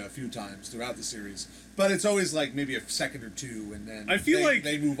crotch area a few times throughout the series. But it's always like maybe a second or two, and then I feel like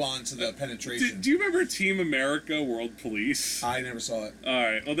they move on to the penetration. Do you remember Team America: World Police? I never saw it. All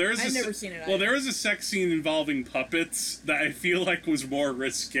right. Well, I've never seen it. Well, there was a sex scene involving puppets that I feel like was more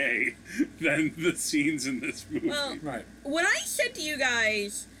risque than the scenes in this movie. Well, right. What I said to you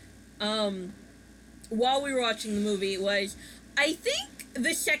guys, while we were watching the movie was, I think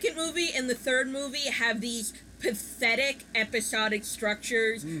the second movie and the third movie have these pathetic episodic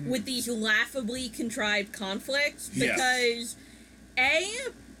structures with these laughably contrived conflicts because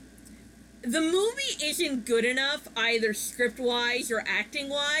the movie isn't good enough either script-wise or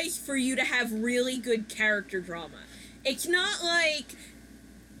acting-wise for you to have really good character drama. It's not like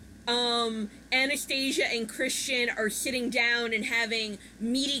Anastasia and Christian are sitting down and having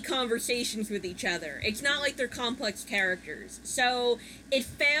meaty conversations with each other. It's not like they're complex characters. So it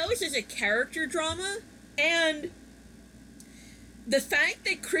fails as a character drama, and the fact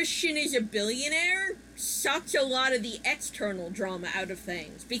that Christian is a billionaire sucks a lot of the external drama out of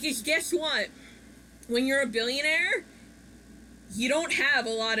things. Because guess what? When you're a billionaire, you don't have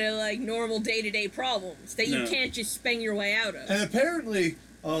a lot of, like, normal day-to-day problems that you can't just spend your way out of. And apparently,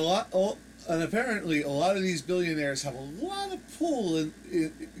 a lot of these billionaires have a lot of pull in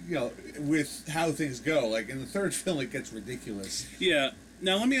with how things go. Like, in the third film, it gets ridiculous. Yeah.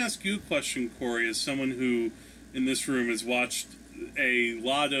 Now, let me ask you a question, Korey, as someone who, in this room, has watched a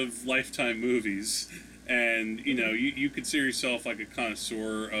lot of Lifetime movies, and, you consider yourself like a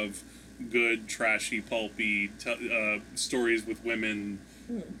connoisseur of good, trashy, pulpy stories with women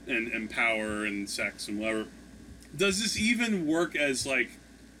and power and sex and whatever. Does this even work as, like,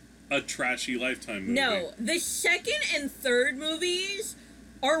 a trashy Lifetime movie? No. The second and third movies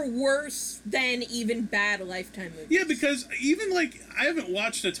are worse than even bad Lifetime movies. Yeah, because even, like, I haven't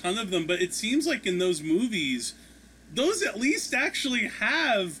watched a ton of them, but it seems like in those movies, those at least actually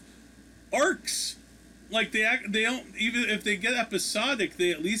have arcs. Like, they don't, even if they get episodic,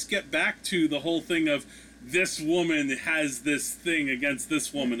 they at least get back to the whole thing of this woman has this thing against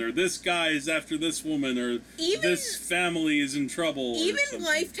this woman, or this guy is after this woman, or this family is in trouble. Even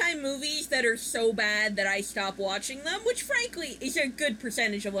Lifetime movies that are so bad that I stop watching them, which frankly is a good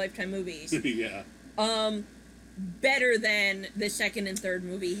percentage of Lifetime movies. Yeah. Better than the second and third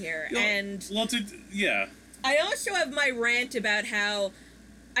movie here. Yeah. I also have my rant about how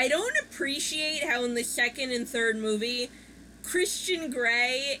I don't appreciate how in the second and third movie, Christian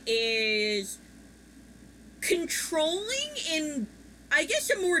Grey is controlling in, I guess,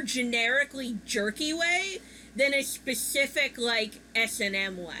 a more generically jerky way than a specific, like,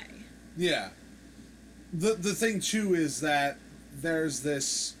 S&M way. Yeah. The thing, too, is that there's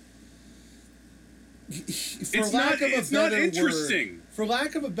this... It's not interesting. For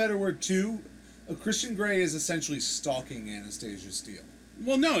lack of a better word, too, Christian Grey is essentially stalking Anastasia Steele.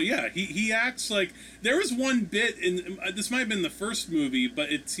 Well, no, yeah, he acts like... There was one bit, in this might have been the first movie,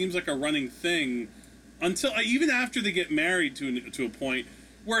 but it seems like a running thing, until even after they get married to a point,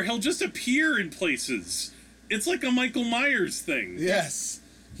 where he'll just appear in places. It's like a Michael Myers thing. Yes.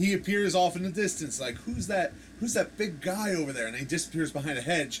 He appears off in the distance, like, who's that big guy over there? And he disappears behind a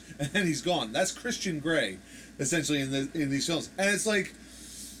hedge, and then he's gone. That's Christian Grey, essentially, in these films. And it's like...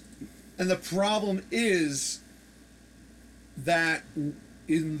 And the problem is that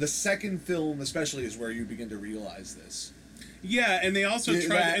in the second film, especially, is where you begin to realize this. Yeah, and they also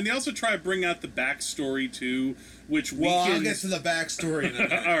try to bring out the backstory too, which I'll get to the backstory in a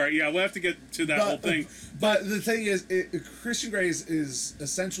minute. All right, yeah, we'll have to get to that whole thing. But the thing is, Christian Grey is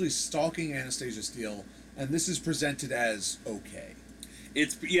essentially stalking Anastasia Steele, and this is presented as okay.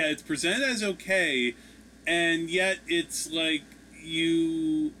 It's presented as okay, and yet it's like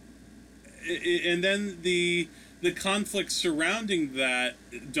and then the conflicts surrounding that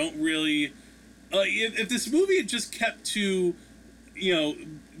don't really... if this movie had just kept to,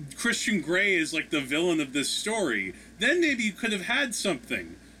 Christian Grey is like the villain of this story, then maybe you could have had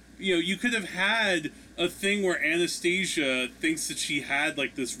something. You could have had a thing where Anastasia thinks that she had,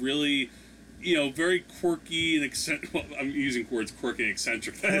 like, this really, very quirky and eccentric... Well, I'm using words quirky and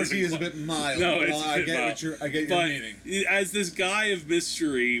eccentric. Quirky is a bit mild. No, I get your meaning. As this guy of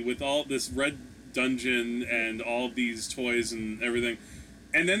mystery with all this red dungeon and all these toys and everything...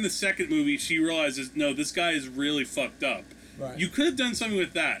 And then the second movie, she realizes, no, this guy is really fucked up. Right. You could have done something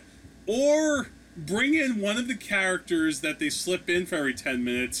with that. Or bring in one of the characters that they slip in for every 10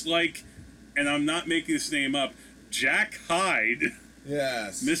 minutes, like, and I'm not making this name up, Jack Hyde.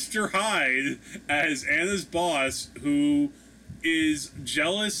 Yes. Mr. Hyde as Anna's boss, who is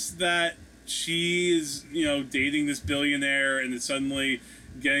jealous that she is, dating this billionaire and is suddenly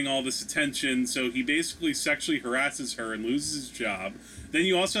getting all this attention, so he basically sexually harasses her and loses his job. Then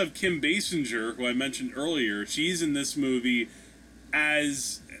you also have Kim Basinger, who I mentioned earlier. She's in this movie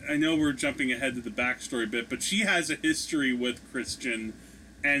as... I know we're jumping ahead to the backstory bit, but she has a history with Christian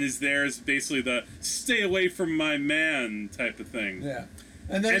and is there as basically the stay away from my man type of thing. Yeah.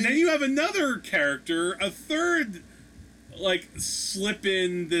 And then you have another character, a third, like, slip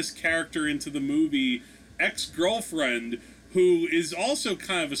in this character into the movie, ex-girlfriend, who is also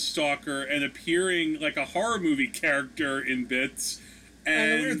kind of a stalker and appearing like a horror movie character in bits.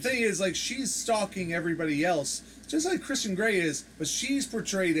 And the weird thing is, like, she's stalking everybody else, just like Christian Grey is, but she's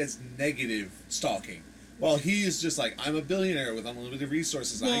portrayed as negative stalking. While he's just like, I'm a billionaire with unlimited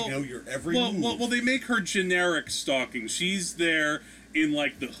resources. I know your every move. Well, they make her generic stalking. She's there in,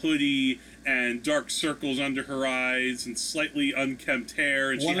 like, the hoodie and dark circles under her eyes and slightly unkempt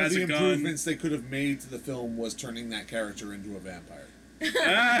hair, and she has a gun. One of the improvements they could have made to the film was turning that character into a vampire.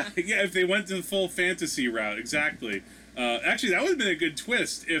 Yeah, if they went to the full fantasy route, exactly. Actually, that would have been a good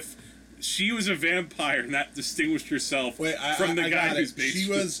twist if she was a vampire and that distinguished herself from the guy who's based. She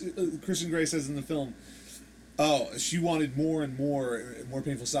was. Christian Grey says in the film, "Oh, she wanted more and more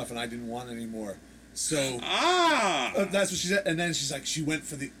painful stuff, and I didn't want any more." So that's what she said, and then she's like, she went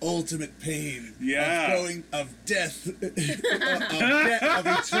for the ultimate pain, of death,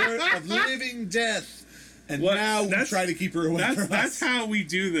 of living death, and now we try to keep her away from us. That's how we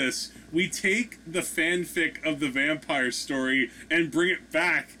do this. We take the fanfic of the vampire story and bring it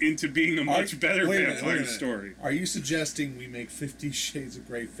back into being a much better vampire story. Are you suggesting we make 50 Shades of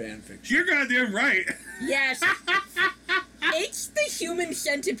Grey fanfiction? You're goddamn right. Yes. It's the human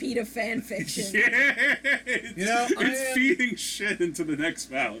centipede of fanfiction. Yeah. It's feeding shit into the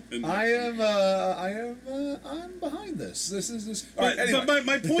next mouth. And I'm behind this. This is. But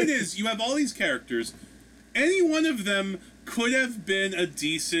my point is, you have all these characters. Any one of them could have been a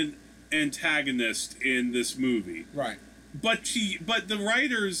decent antagonist in this movie. Right. But the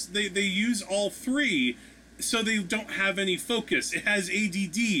writers, they use all three, so they don't have any focus. It has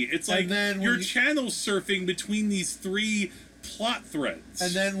ADD. It's like you're channel surfing between these three plot threads.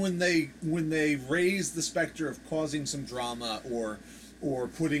 And then when they raise the specter of causing some drama or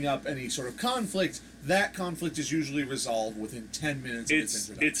putting up any sort of conflict, that conflict is usually resolved within 10 minutes of its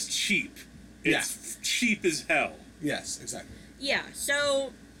introduction. It's cheap. It's cheap as hell. Yes, exactly. Yeah,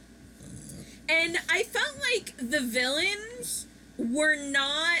 so... And I felt like the villains were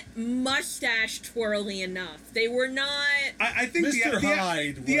not mustache twirly enough. They were not... I think Mr.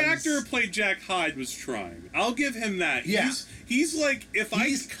 Hyde the actor who played Jack Hyde was trying. I'll give him that. Yeah. He's like...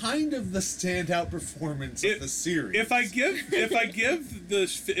 He's kind of the standout performance of the series. If I give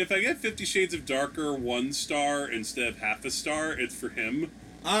 50 Shades of Darker 1 star instead of half a star, it's for him.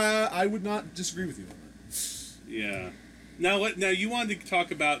 I would not disagree with you on that. Yeah. Now you wanted to talk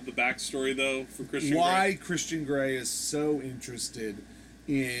about the backstory though for Christian Grey. Why Christian Grey is so interested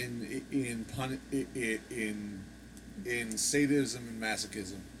in sadism and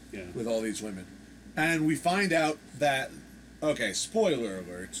masochism with all these women, and we find out that spoiler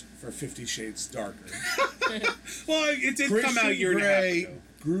alert for 50 Shades Darker. Well, it did come out a year and a half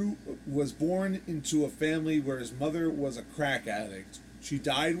ago. Was born into a family where his mother was a crack addict. She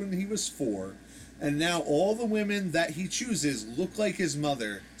died when he was 4. And now all the women that he chooses look like his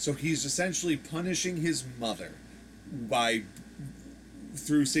mother, so he's essentially punishing his mother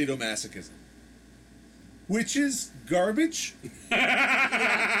through sadomasochism. Which is garbage.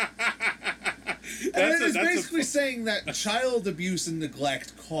 And it is basically saying that child abuse and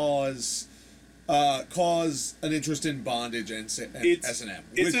neglect cause an interest in bondage and S&M,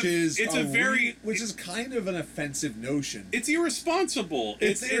 which is kind of an offensive notion. It's irresponsible.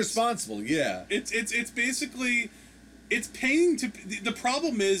 It's irresponsible. Yeah. It's basically paying to. The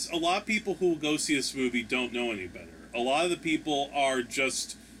problem is a lot of people who will go see this movie don't know any better. A lot of the people are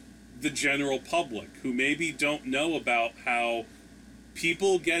just the general public who maybe don't know about how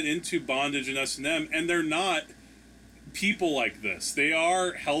people get into bondage and S&M, and they're not people like this. They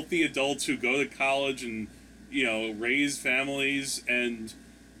are healthy adults who go to college and raise families, and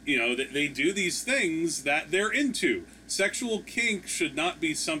they do these things that they're into. Sexual kink should not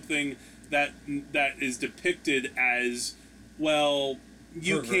be something that is depicted as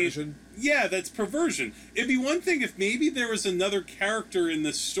perversion. Yeah, that's perversion. It'd be one thing if maybe there was another character in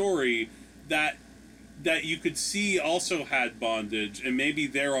this story that you could see also had bondage, and maybe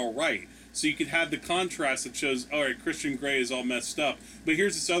they're all right. So you could have the contrast that shows, all right, Christian Grey is all messed up, but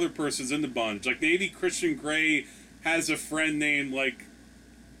here's this other person's into bondage. Like maybe Christian Grey has a friend named like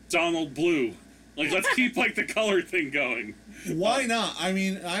Donald Blue. Like let's keep like the color thing going. Why not? I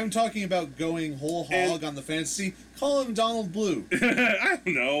mean, I'm talking about going whole hog on the fantasy. Call him Donald Blue. I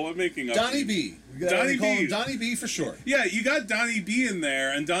don't know. I'm making up. Donnie B. Call him Donnie B for short. Yeah, you got Donnie B in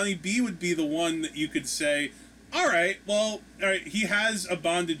there, and Donnie B would be the one that you could say, all right, he has a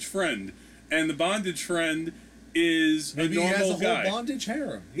bondage friend, and the bondage friend is maybe a normal guy. Maybe he has a whole bondage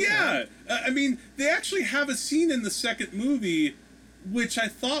harem. Yeah. I mean, they actually have a scene in the second movie which I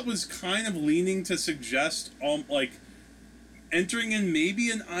thought was kind of leaning to suggest, entering in maybe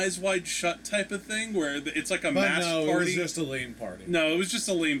an Eyes Wide Shut type of thing, where it's like a masked party. It was just a lame party. No, it was just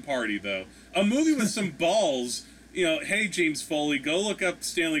a lame party, though. A movie with some balls. Hey, James Foley, go look up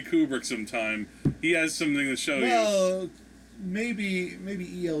Stanley Kubrick sometime. He has something to show you. Well, maybe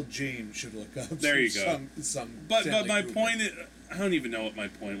E.L. James should look up. There you go. But my Kubrick. point is, I don't even know what my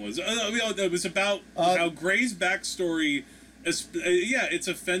point was. It was about how Gray's backstory. It's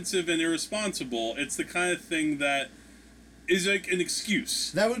offensive and irresponsible. It's the kind of thing that is like an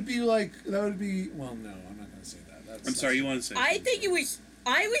excuse. That would be. Well, no, I'm not going to say that. I'm sorry. You want to say? I think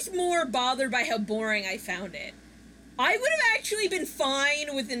I was more bothered by how boring I found it. I would have actually been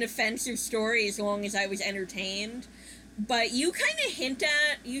fine with an offensive story as long as I was entertained. But you kind of hint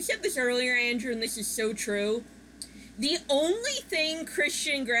at, you said this earlier, Andrew, and this is so true. The only thing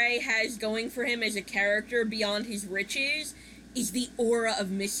Christian Grey has going for him as a character beyond his riches is the aura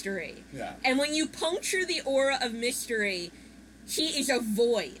of mystery. Yeah. And when you puncture the aura of mystery, he is a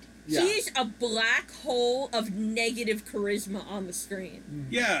void. Yeah. He is a black hole of negative charisma on the screen.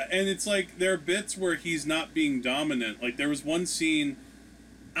 Yeah, and it's like there are bits where he's not being dominant. Like there was one scene,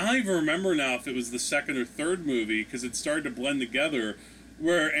 I don't even remember now if it was the second or third movie because it started to blend together,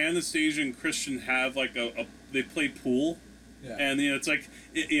 where Anastasia and Christian have like they play pool. Yeah. And it's like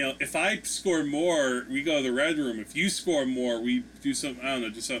if I score more, we go to the red room. If you score more, we do something. I don't know,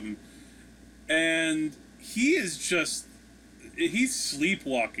 do something. And he's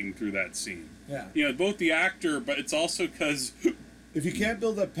sleepwalking through that scene. Yeah. Both the actor, but it's also because if you can't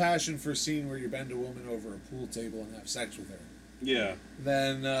build up passion for a scene where you bend a woman over a pool table and have sex with her,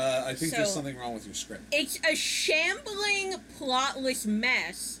 then I think there's something wrong with your script. It's a shambling, plotless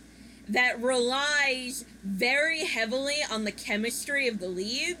mess that relies very heavily on the chemistry of the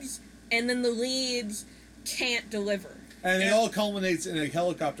leads, and then the leads can't deliver. And it all culminates in a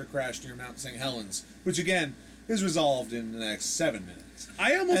helicopter crash near Mount St. Helens, which again is resolved in the next 7 minutes.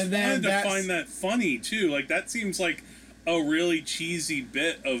 I almost wanted to find that funny too. Like that seems like a really cheesy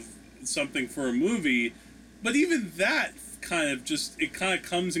bit of something for a movie, but even that kind of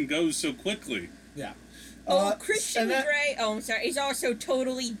comes and goes so quickly. Yeah. Christian Grey, I'm sorry, is also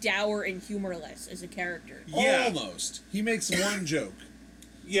totally dour and humorless as a character. Yeah. Almost. He makes one joke.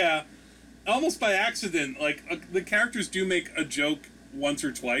 Yeah. Almost by accident. Like, the characters do make a joke once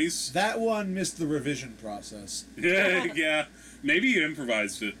or twice. That one missed the revision process. Yeah. Maybe you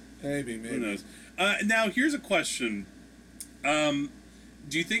improvised it. Maybe. Who knows? Now, here's a question. Do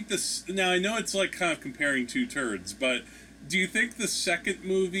you think this... Now, I know it's like kind of comparing two turds, but do you think the second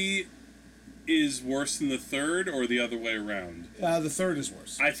movie is worse than the third, or the other way around? The third is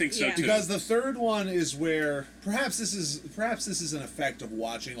worse. I think so too. Because the third one is where perhaps this is an effect of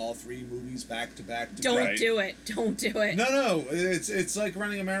watching all three movies back to back. Don't do it. Don't do it. No. It's like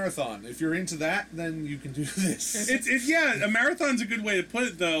running a marathon. If you're into that, then you can do this. A marathon's a good way to put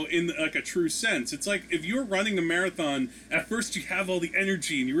it, though, in like a true sense. It's like if you're running a marathon, at first you have all the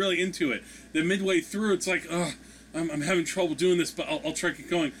energy and you're really into it. Then midway through, it's like, oh, I'm having trouble doing this, but I'll try to keep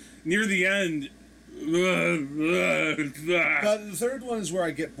going. Near the end, but the third one is where I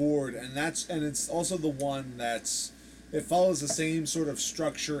get bored, and it's also the one it follows the same sort of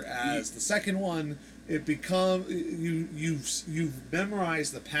structure as the second one. It you've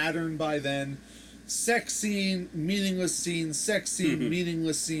memorized the pattern by then. Sex scene, meaningless scene, sex scene,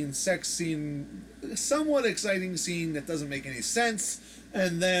 meaningless scene, sex scene, somewhat exciting scene that doesn't make any sense,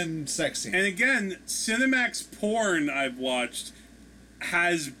 and then sex scene. And again, Cinemax porn I've watched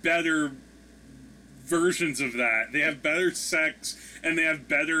has better versions of that. They have better sex, and they have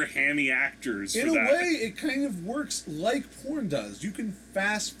better hammy actors for that. In a way, it kind of works like porn does. You can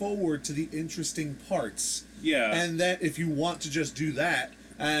fast forward to the interesting parts. Yeah. And that if you want to just do that,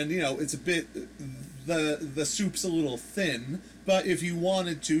 and it's a bit, the soup's a little thin, but if you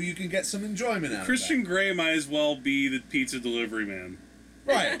wanted to, you can get some enjoyment out Christian of that. Grey might as well be the pizza delivery man.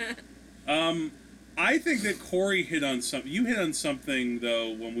 Right. I think that Korey hit on something. You hit on something,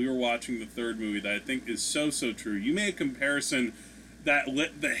 though, when we were watching the third movie that I think is so true. You made a comparison that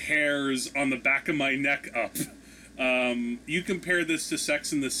lit the hairs on the back of my neck up. You compared this to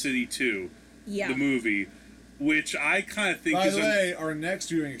Sex and the City 2, the movie, which I kind of think By the way, our next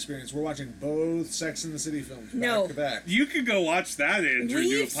viewing experience, we're watching both Sex and the City films back to back. You could go watch that, Andrew, and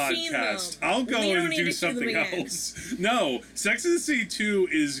do a podcast. I'll go and do something else. No, Sex and the City 2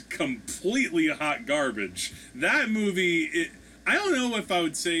 is completely hot garbage. That movie, I don't know if I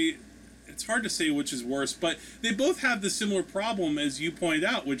would say... It's hard to say which is worse, but they both have the similar problem, as you pointed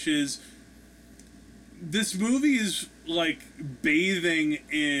out, which is... This movie is, like, bathing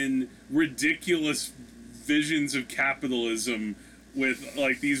in ridiculous visions of capitalism with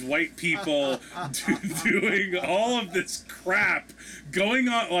like these white people doing all of this crap, going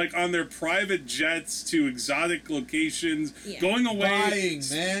on like on their private jets to exotic locations, going away, buying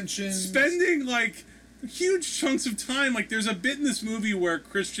mansions, spending like huge chunks of time. Like there's a bit in this movie where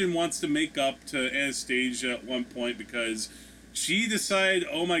Christian wants to make up to Anastasia at one point because she decided,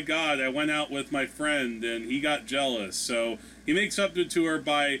 oh my god, I went out with my friend and he got jealous. So he makes up to her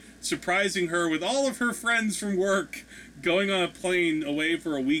by surprising her with all of her friends from work going on a plane away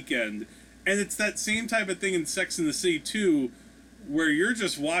for a weekend. And it's that same type of thing in Sex and the City 2 where you're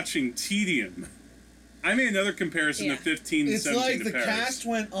just watching tedium. I made another comparison to 15 and It's 17 like to the Paris. cast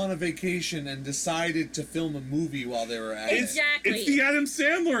went on a vacation and decided to film a movie while they were at it. Exactly. It's the Adam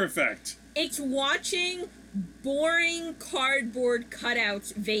Sandler effect. It's watching boring cardboard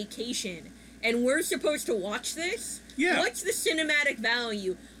cutouts vacation. And we're supposed to watch this? Yeah. What's the cinematic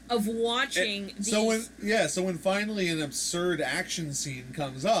value of watching these? So when finally an absurd action scene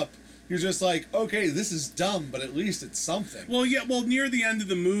comes up, you're just like, okay, this is dumb, but at least it's something. Well, yeah, near the end of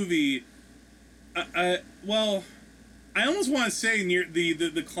the movie, I almost want to say near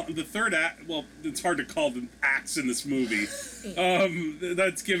the third act. Well, it's hard to call them acts in this movie.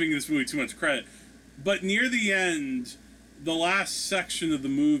 That's giving this movie too much credit. But near the end, the last section of the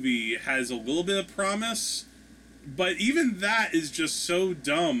movie has a little bit of promise, but even that is just so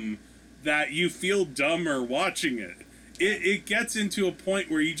dumb that you feel dumber watching it. It gets into a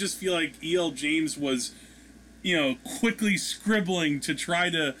point where you just feel like E.L. James was, quickly scribbling to try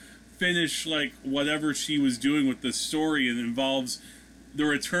to finish like whatever she was doing with the story, and involves the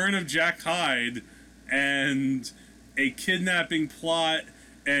return of Jack Hyde and a kidnapping plot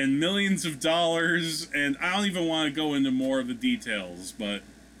and millions of dollars, and I don't even want to go into more of the details, but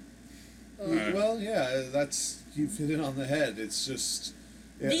well, yeah, you've hit it on the head. It's just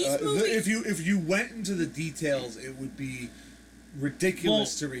These movies- if you went into the details, it would be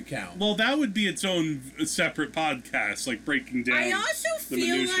ridiculous to recount. Well, that would be its own separate podcast, like breaking down. I also the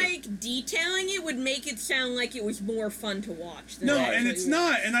feel minutia. like detailing it would make it sound like it was more fun to watch. Than No, it and actually it's was.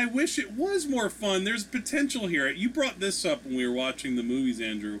 not, and I wish it was more fun. There's potential here. You brought this up when we were watching the movies,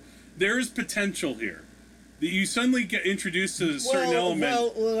 Andrew. There is potential here. That you suddenly get introduced to a certain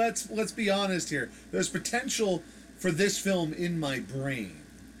element. Well, let's be honest here. There's potential for this film in my brain.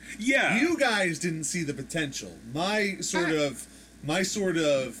 Yeah. You guys didn't see the potential. My sort of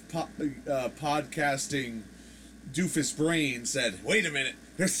podcasting doofus brain said, "Wait a minute,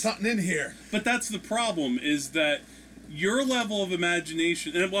 there's something in here." But that's the problem, is that your level of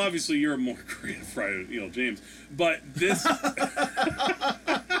imagination, and well, obviously you're a more creative writer than James, but this...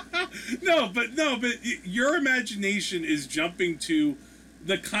 No, but your imagination is jumping to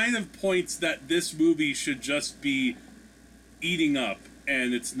the kind of points that this movie should just be eating up,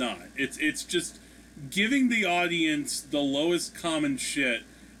 and it's not. It's just giving the audience the lowest common shit,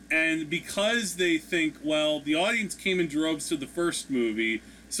 and because they think, well, the audience came in droves to the first movie,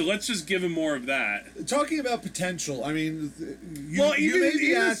 so let's just give them more of that. Talking about potential, I mean, you even may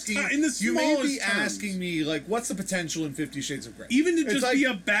be in asking, you may be asking me, like, what's the potential in 50 Shades of Grey? Even to It's just like, be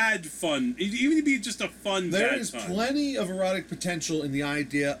a bad fun, even to be just a fun there bad is time. plenty of erotic potential in the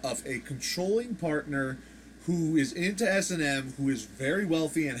idea of a controlling partner who is into S&M, who is very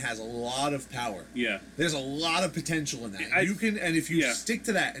wealthy and has a lot of power. Yeah. There's a lot of potential in that. And if you Yeah. stick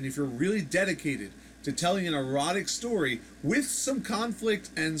to that, and if you're really dedicated to telling an erotic story with some conflict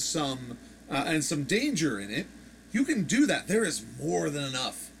and some danger in it, you can do that. There is more than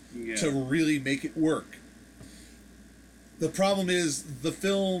enough to really make it work. The problem is the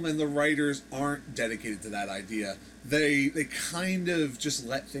film and the writers aren't dedicated to that idea. They kind of just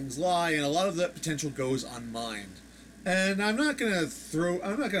let things lie, and a lot of that potential goes unmined. And I'm not gonna throw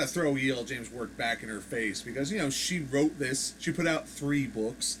E.L. James' work back in her face, because she wrote this. She put out 3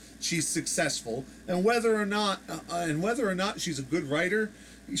 books. She's successful, and whether or not she's a good writer,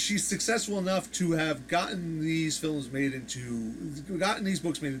 she's successful enough to have gotten these books made into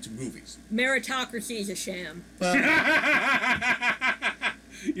movies. Meritocracy is a sham.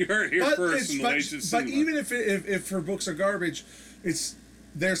 You heard here first in the latest but cinema. even if her books are garbage,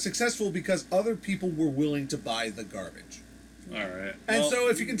 they're successful because other people were willing to buy the garbage. All right. And so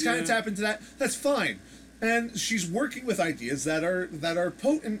if you can kind of tap into that, that's fine. And she's working with ideas that are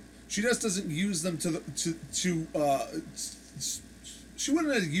potent. She just doesn't use them she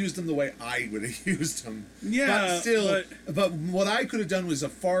wouldn't have used them the way I would have used them. Yeah, but still, but what I could have done was a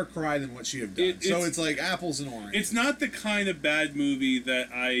far cry than what she had done. So it's like apples and oranges. It's not the kind of bad movie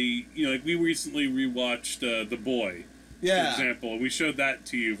that like we recently rewatched The Boy, for example, and we showed that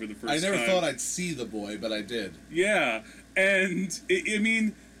to you for the first time. I never thought I'd see The Boy, but I did. Yeah, and I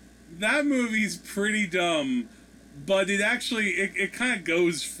mean, that movie's pretty dumb, but it actually, it kind of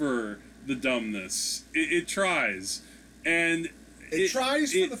goes for the dumbness. It tries, and... It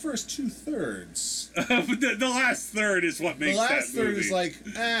tries for the first 2/3. But the last third is what makes that movie. The last third is like,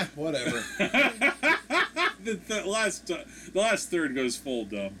 whatever. the last third goes full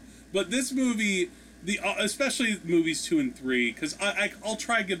dumb. But this movie, especially movies 2 and 3, because I'll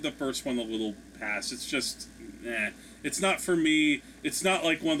try to give the first one a little pass. It's just, it's not for me. It's not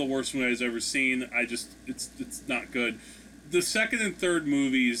like one of the worst movies I've ever seen. It's not good. The second and third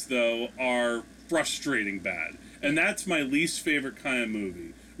movies, though, are frustrating bad. And that's my least favorite kind of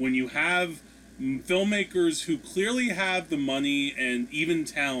movie. When you have filmmakers who clearly have the money and even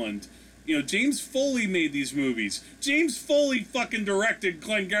talent. You know, James Foley made these movies. James Foley fucking directed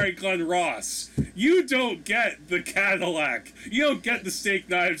Glengarry Glen Ross. You don't get the Cadillac. You don't get the steak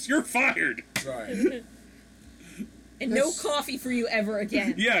knives. You're fired. Right. And no coffee for you ever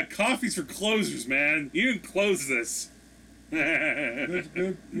again. Yeah, coffee's for closers, man. You didn't close this.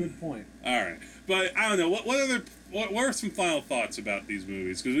 Good point. All right, but I don't know. What are some final thoughts about these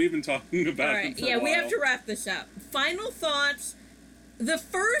movies? Because we've been talking about them for a while. We have to wrap this up. Final thoughts. The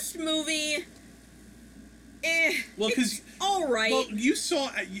first movie, well, because all right. Well, you saw.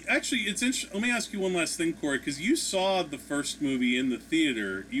 Actually, it's interesting. Let me ask you one last thing, Korey, because you saw the first movie in the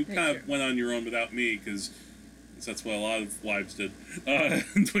theater. You kind of went on your own without me, because that's what a lot of wives did.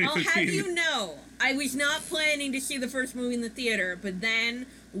 In 2015. I'll have you know, I was not planning to see the first movie in the theater, but then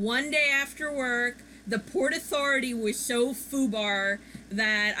one day after work, the Port Authority was so foobar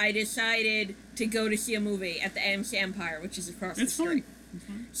that I decided to go to see a movie at the AMC Empire, which is across the street.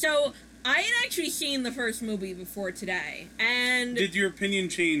 So I had actually seen the first movie before today, and did your opinion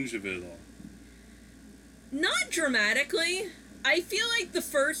change of it all? Not dramatically. I feel like the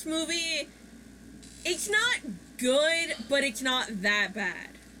first movie, it's not good, but it's not that bad.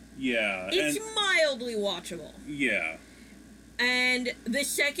 Yeah. It's mildly watchable. Yeah. And the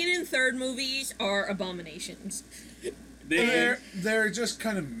second and third movies are abominations. They're just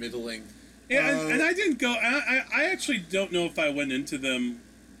kind of middling. Yeah, and I didn't go. I actually don't know if I went into them.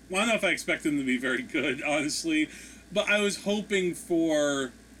 Well, I don't know if I expected them to be very good, honestly. But I was hoping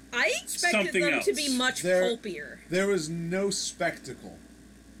for. I expected them else to be much pulpier. There was no spectacle.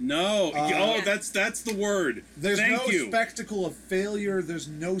 No. That's the word. There's Thank you. Spectacle of failure. There's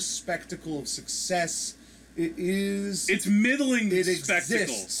no spectacle of success. It's middling spectacle.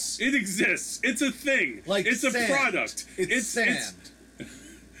 Exists. It exists. It's a thing. Like it's sand. A product. It's sand.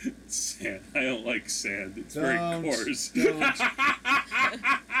 Sand. I don't like sand. It's very coarse.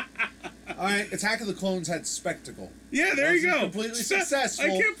 All right, Attack of the Clones had spectacle. Yeah, there you go. Completely successful. I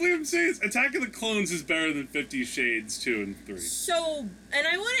can't believe I'm saying this. Attack of the Clones is better than 50 Shades 2 and 3. So, and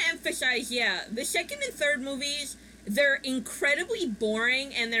I want to emphasize, the second and third movies, they're incredibly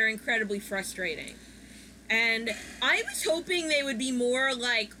boring and they're incredibly frustrating. And I was hoping they would be more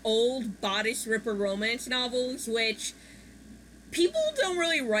like old bodice ripper romance novels, which people don't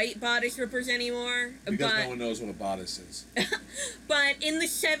really write bodice rippers anymore. Because no one knows what a bodice is. But in the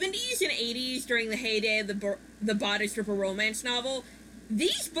 70s and 80s, during the heyday of the bodice ripper romance novel,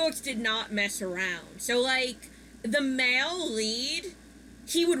 these books did not mess around. So, like, the male lead,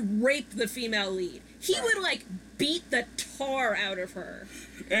 he would rape the female lead. He would, like, beat the tar out of her.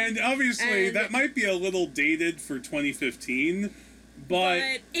 And obviously, that might be a little dated for 2015, but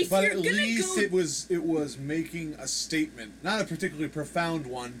at least it was making a statement, not a particularly profound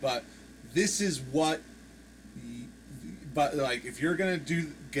one, but this is what. But like, if you're gonna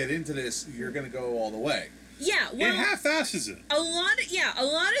get into this, you're gonna go all the way. Yeah, well, it half-asses it. A lot of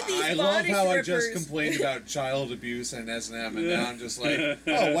these. I love how I just complained about child abuse and S&M, and now I'm just like,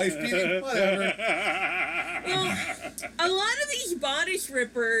 oh, wife beating, whatever. Well, a lot of these bodice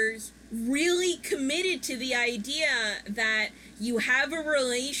rippers really committed to the idea that you have a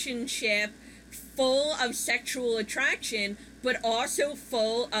relationship full of sexual attraction, but also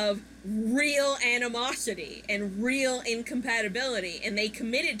full of real animosity and real incompatibility, and they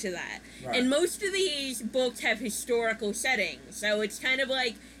committed to that. Right. And most of these books have historical settings, so it's kind of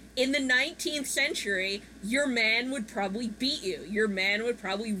like, in the 19th century, your man would probably beat you. Your man would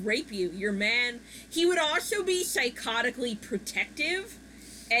probably rape you. He would also be psychotically protective,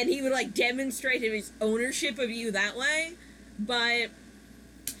 and he would, like, demonstrate his ownership of you that way. But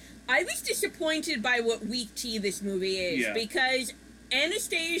I was disappointed by what weak tea this movie is, because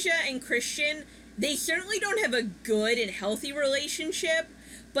Anastasia and Christian, they certainly don't have a good and healthy relationship,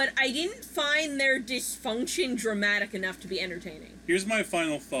 but I didn't find their dysfunction dramatic enough to be entertaining. Here's my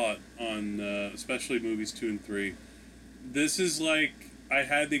final thought on especially movies 2 and 3. This is like, I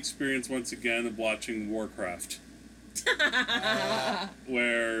had the experience once again of watching Warcraft.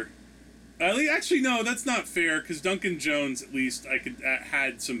 Where... Actually, no, that's not fair, because Duncan Jones, at least,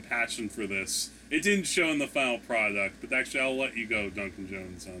 had some passion for this. It didn't show in the final product, but actually, I'll let you go, Duncan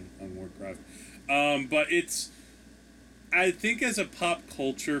Jones, on Warcraft. But it's... I think as a pop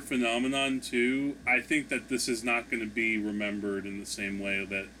culture phenomenon, too, I think that this is not going to be remembered in the same way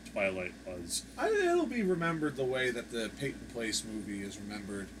that Twilight was. It'll be remembered the way that the Peyton Place movie is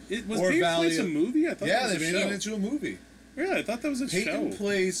remembered. Was Peyton Place a movie? I thought they made it into a movie. Really? I thought that was a show. Peyton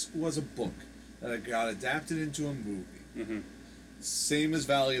Place was a book that got adapted into a movie. Mm-hmm. Same as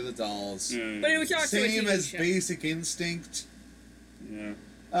Valley of the Dolls. Yeah. But it was also same as Basic Instinct. Yeah.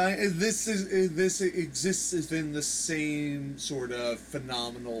 This exists within the same sort of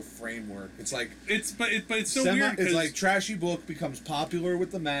phenomenal framework. It's like but it's so weird. It's like trashy book becomes popular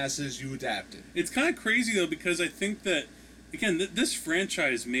with the masses. You adapt it. It's kind of crazy though, because I think that again this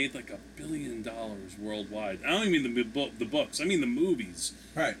franchise made like $1 billion worldwide. I don't even mean the books. I mean the movies.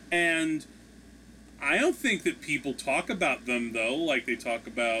 Right. And I don't think that people talk about them though, like they talk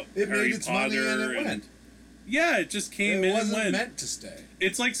about Harry made its Potter money and it went. Yeah, it just came in and went. It wasn't meant to stay.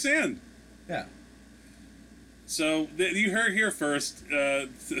 It's like sand. Yeah. So you heard here first.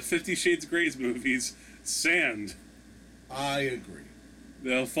 50 Shades of Grey's movies, sand. I agree.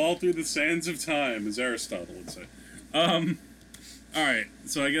 They'll fall through the sands of time, as Aristotle would say. All right.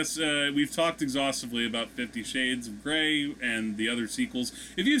 So I guess we've talked exhaustively about 50 Shades of Grey and the other sequels.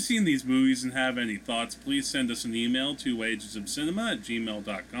 If you've seen these movies and have any thoughts, please send us an email to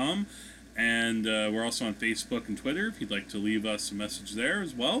wagesofcinema@gmail.com. And we're also on Facebook and Twitter if you'd like to leave us a message there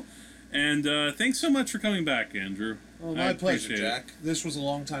as well. And thanks so much for coming back, Andrew. Well, my pleasure, Jack. This was a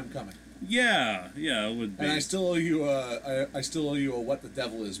long time coming. Yeah, it would be. And I still owe you a What the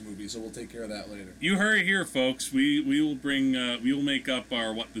Devil Is movie, so we'll take care of that later. You hurry here, folks. We will bring we will make up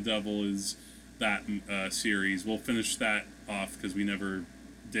our What the Devil Is that series. We'll finish that off because we never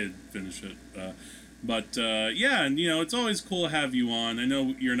did finish it. But yeah, and it's always cool to have you on. I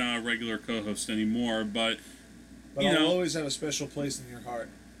know you're not a regular co-host anymore, but I'll always have a special place in your heart.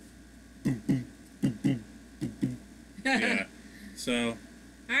 Yeah. So.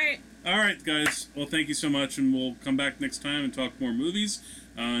 All right, guys. Well, thank you so much, and we'll come back next time and talk more movies.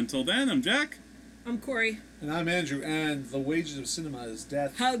 Until then, I'm Jack. I'm Corey. And I'm Andrew. And the wages of cinema is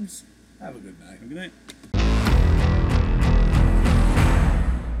death. Hugs. Have a good night. Have a good night.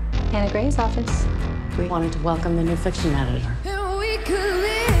 Anna Gray's office. We wanted to welcome the new fiction editor. I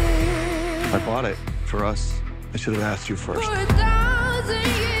bought it for us. I should have asked you first. I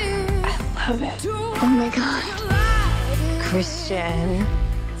love it. Oh my God. Christian.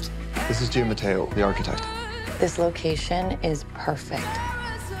 This is Jim Mateo, the architect. This location is perfect.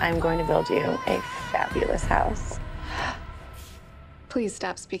 I'm going to build you a fabulous house. Please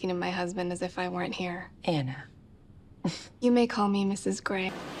stop speaking to my husband as if I weren't here. Anna. You may call me Mrs.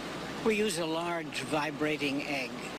 Gray. We use a large vibrating egg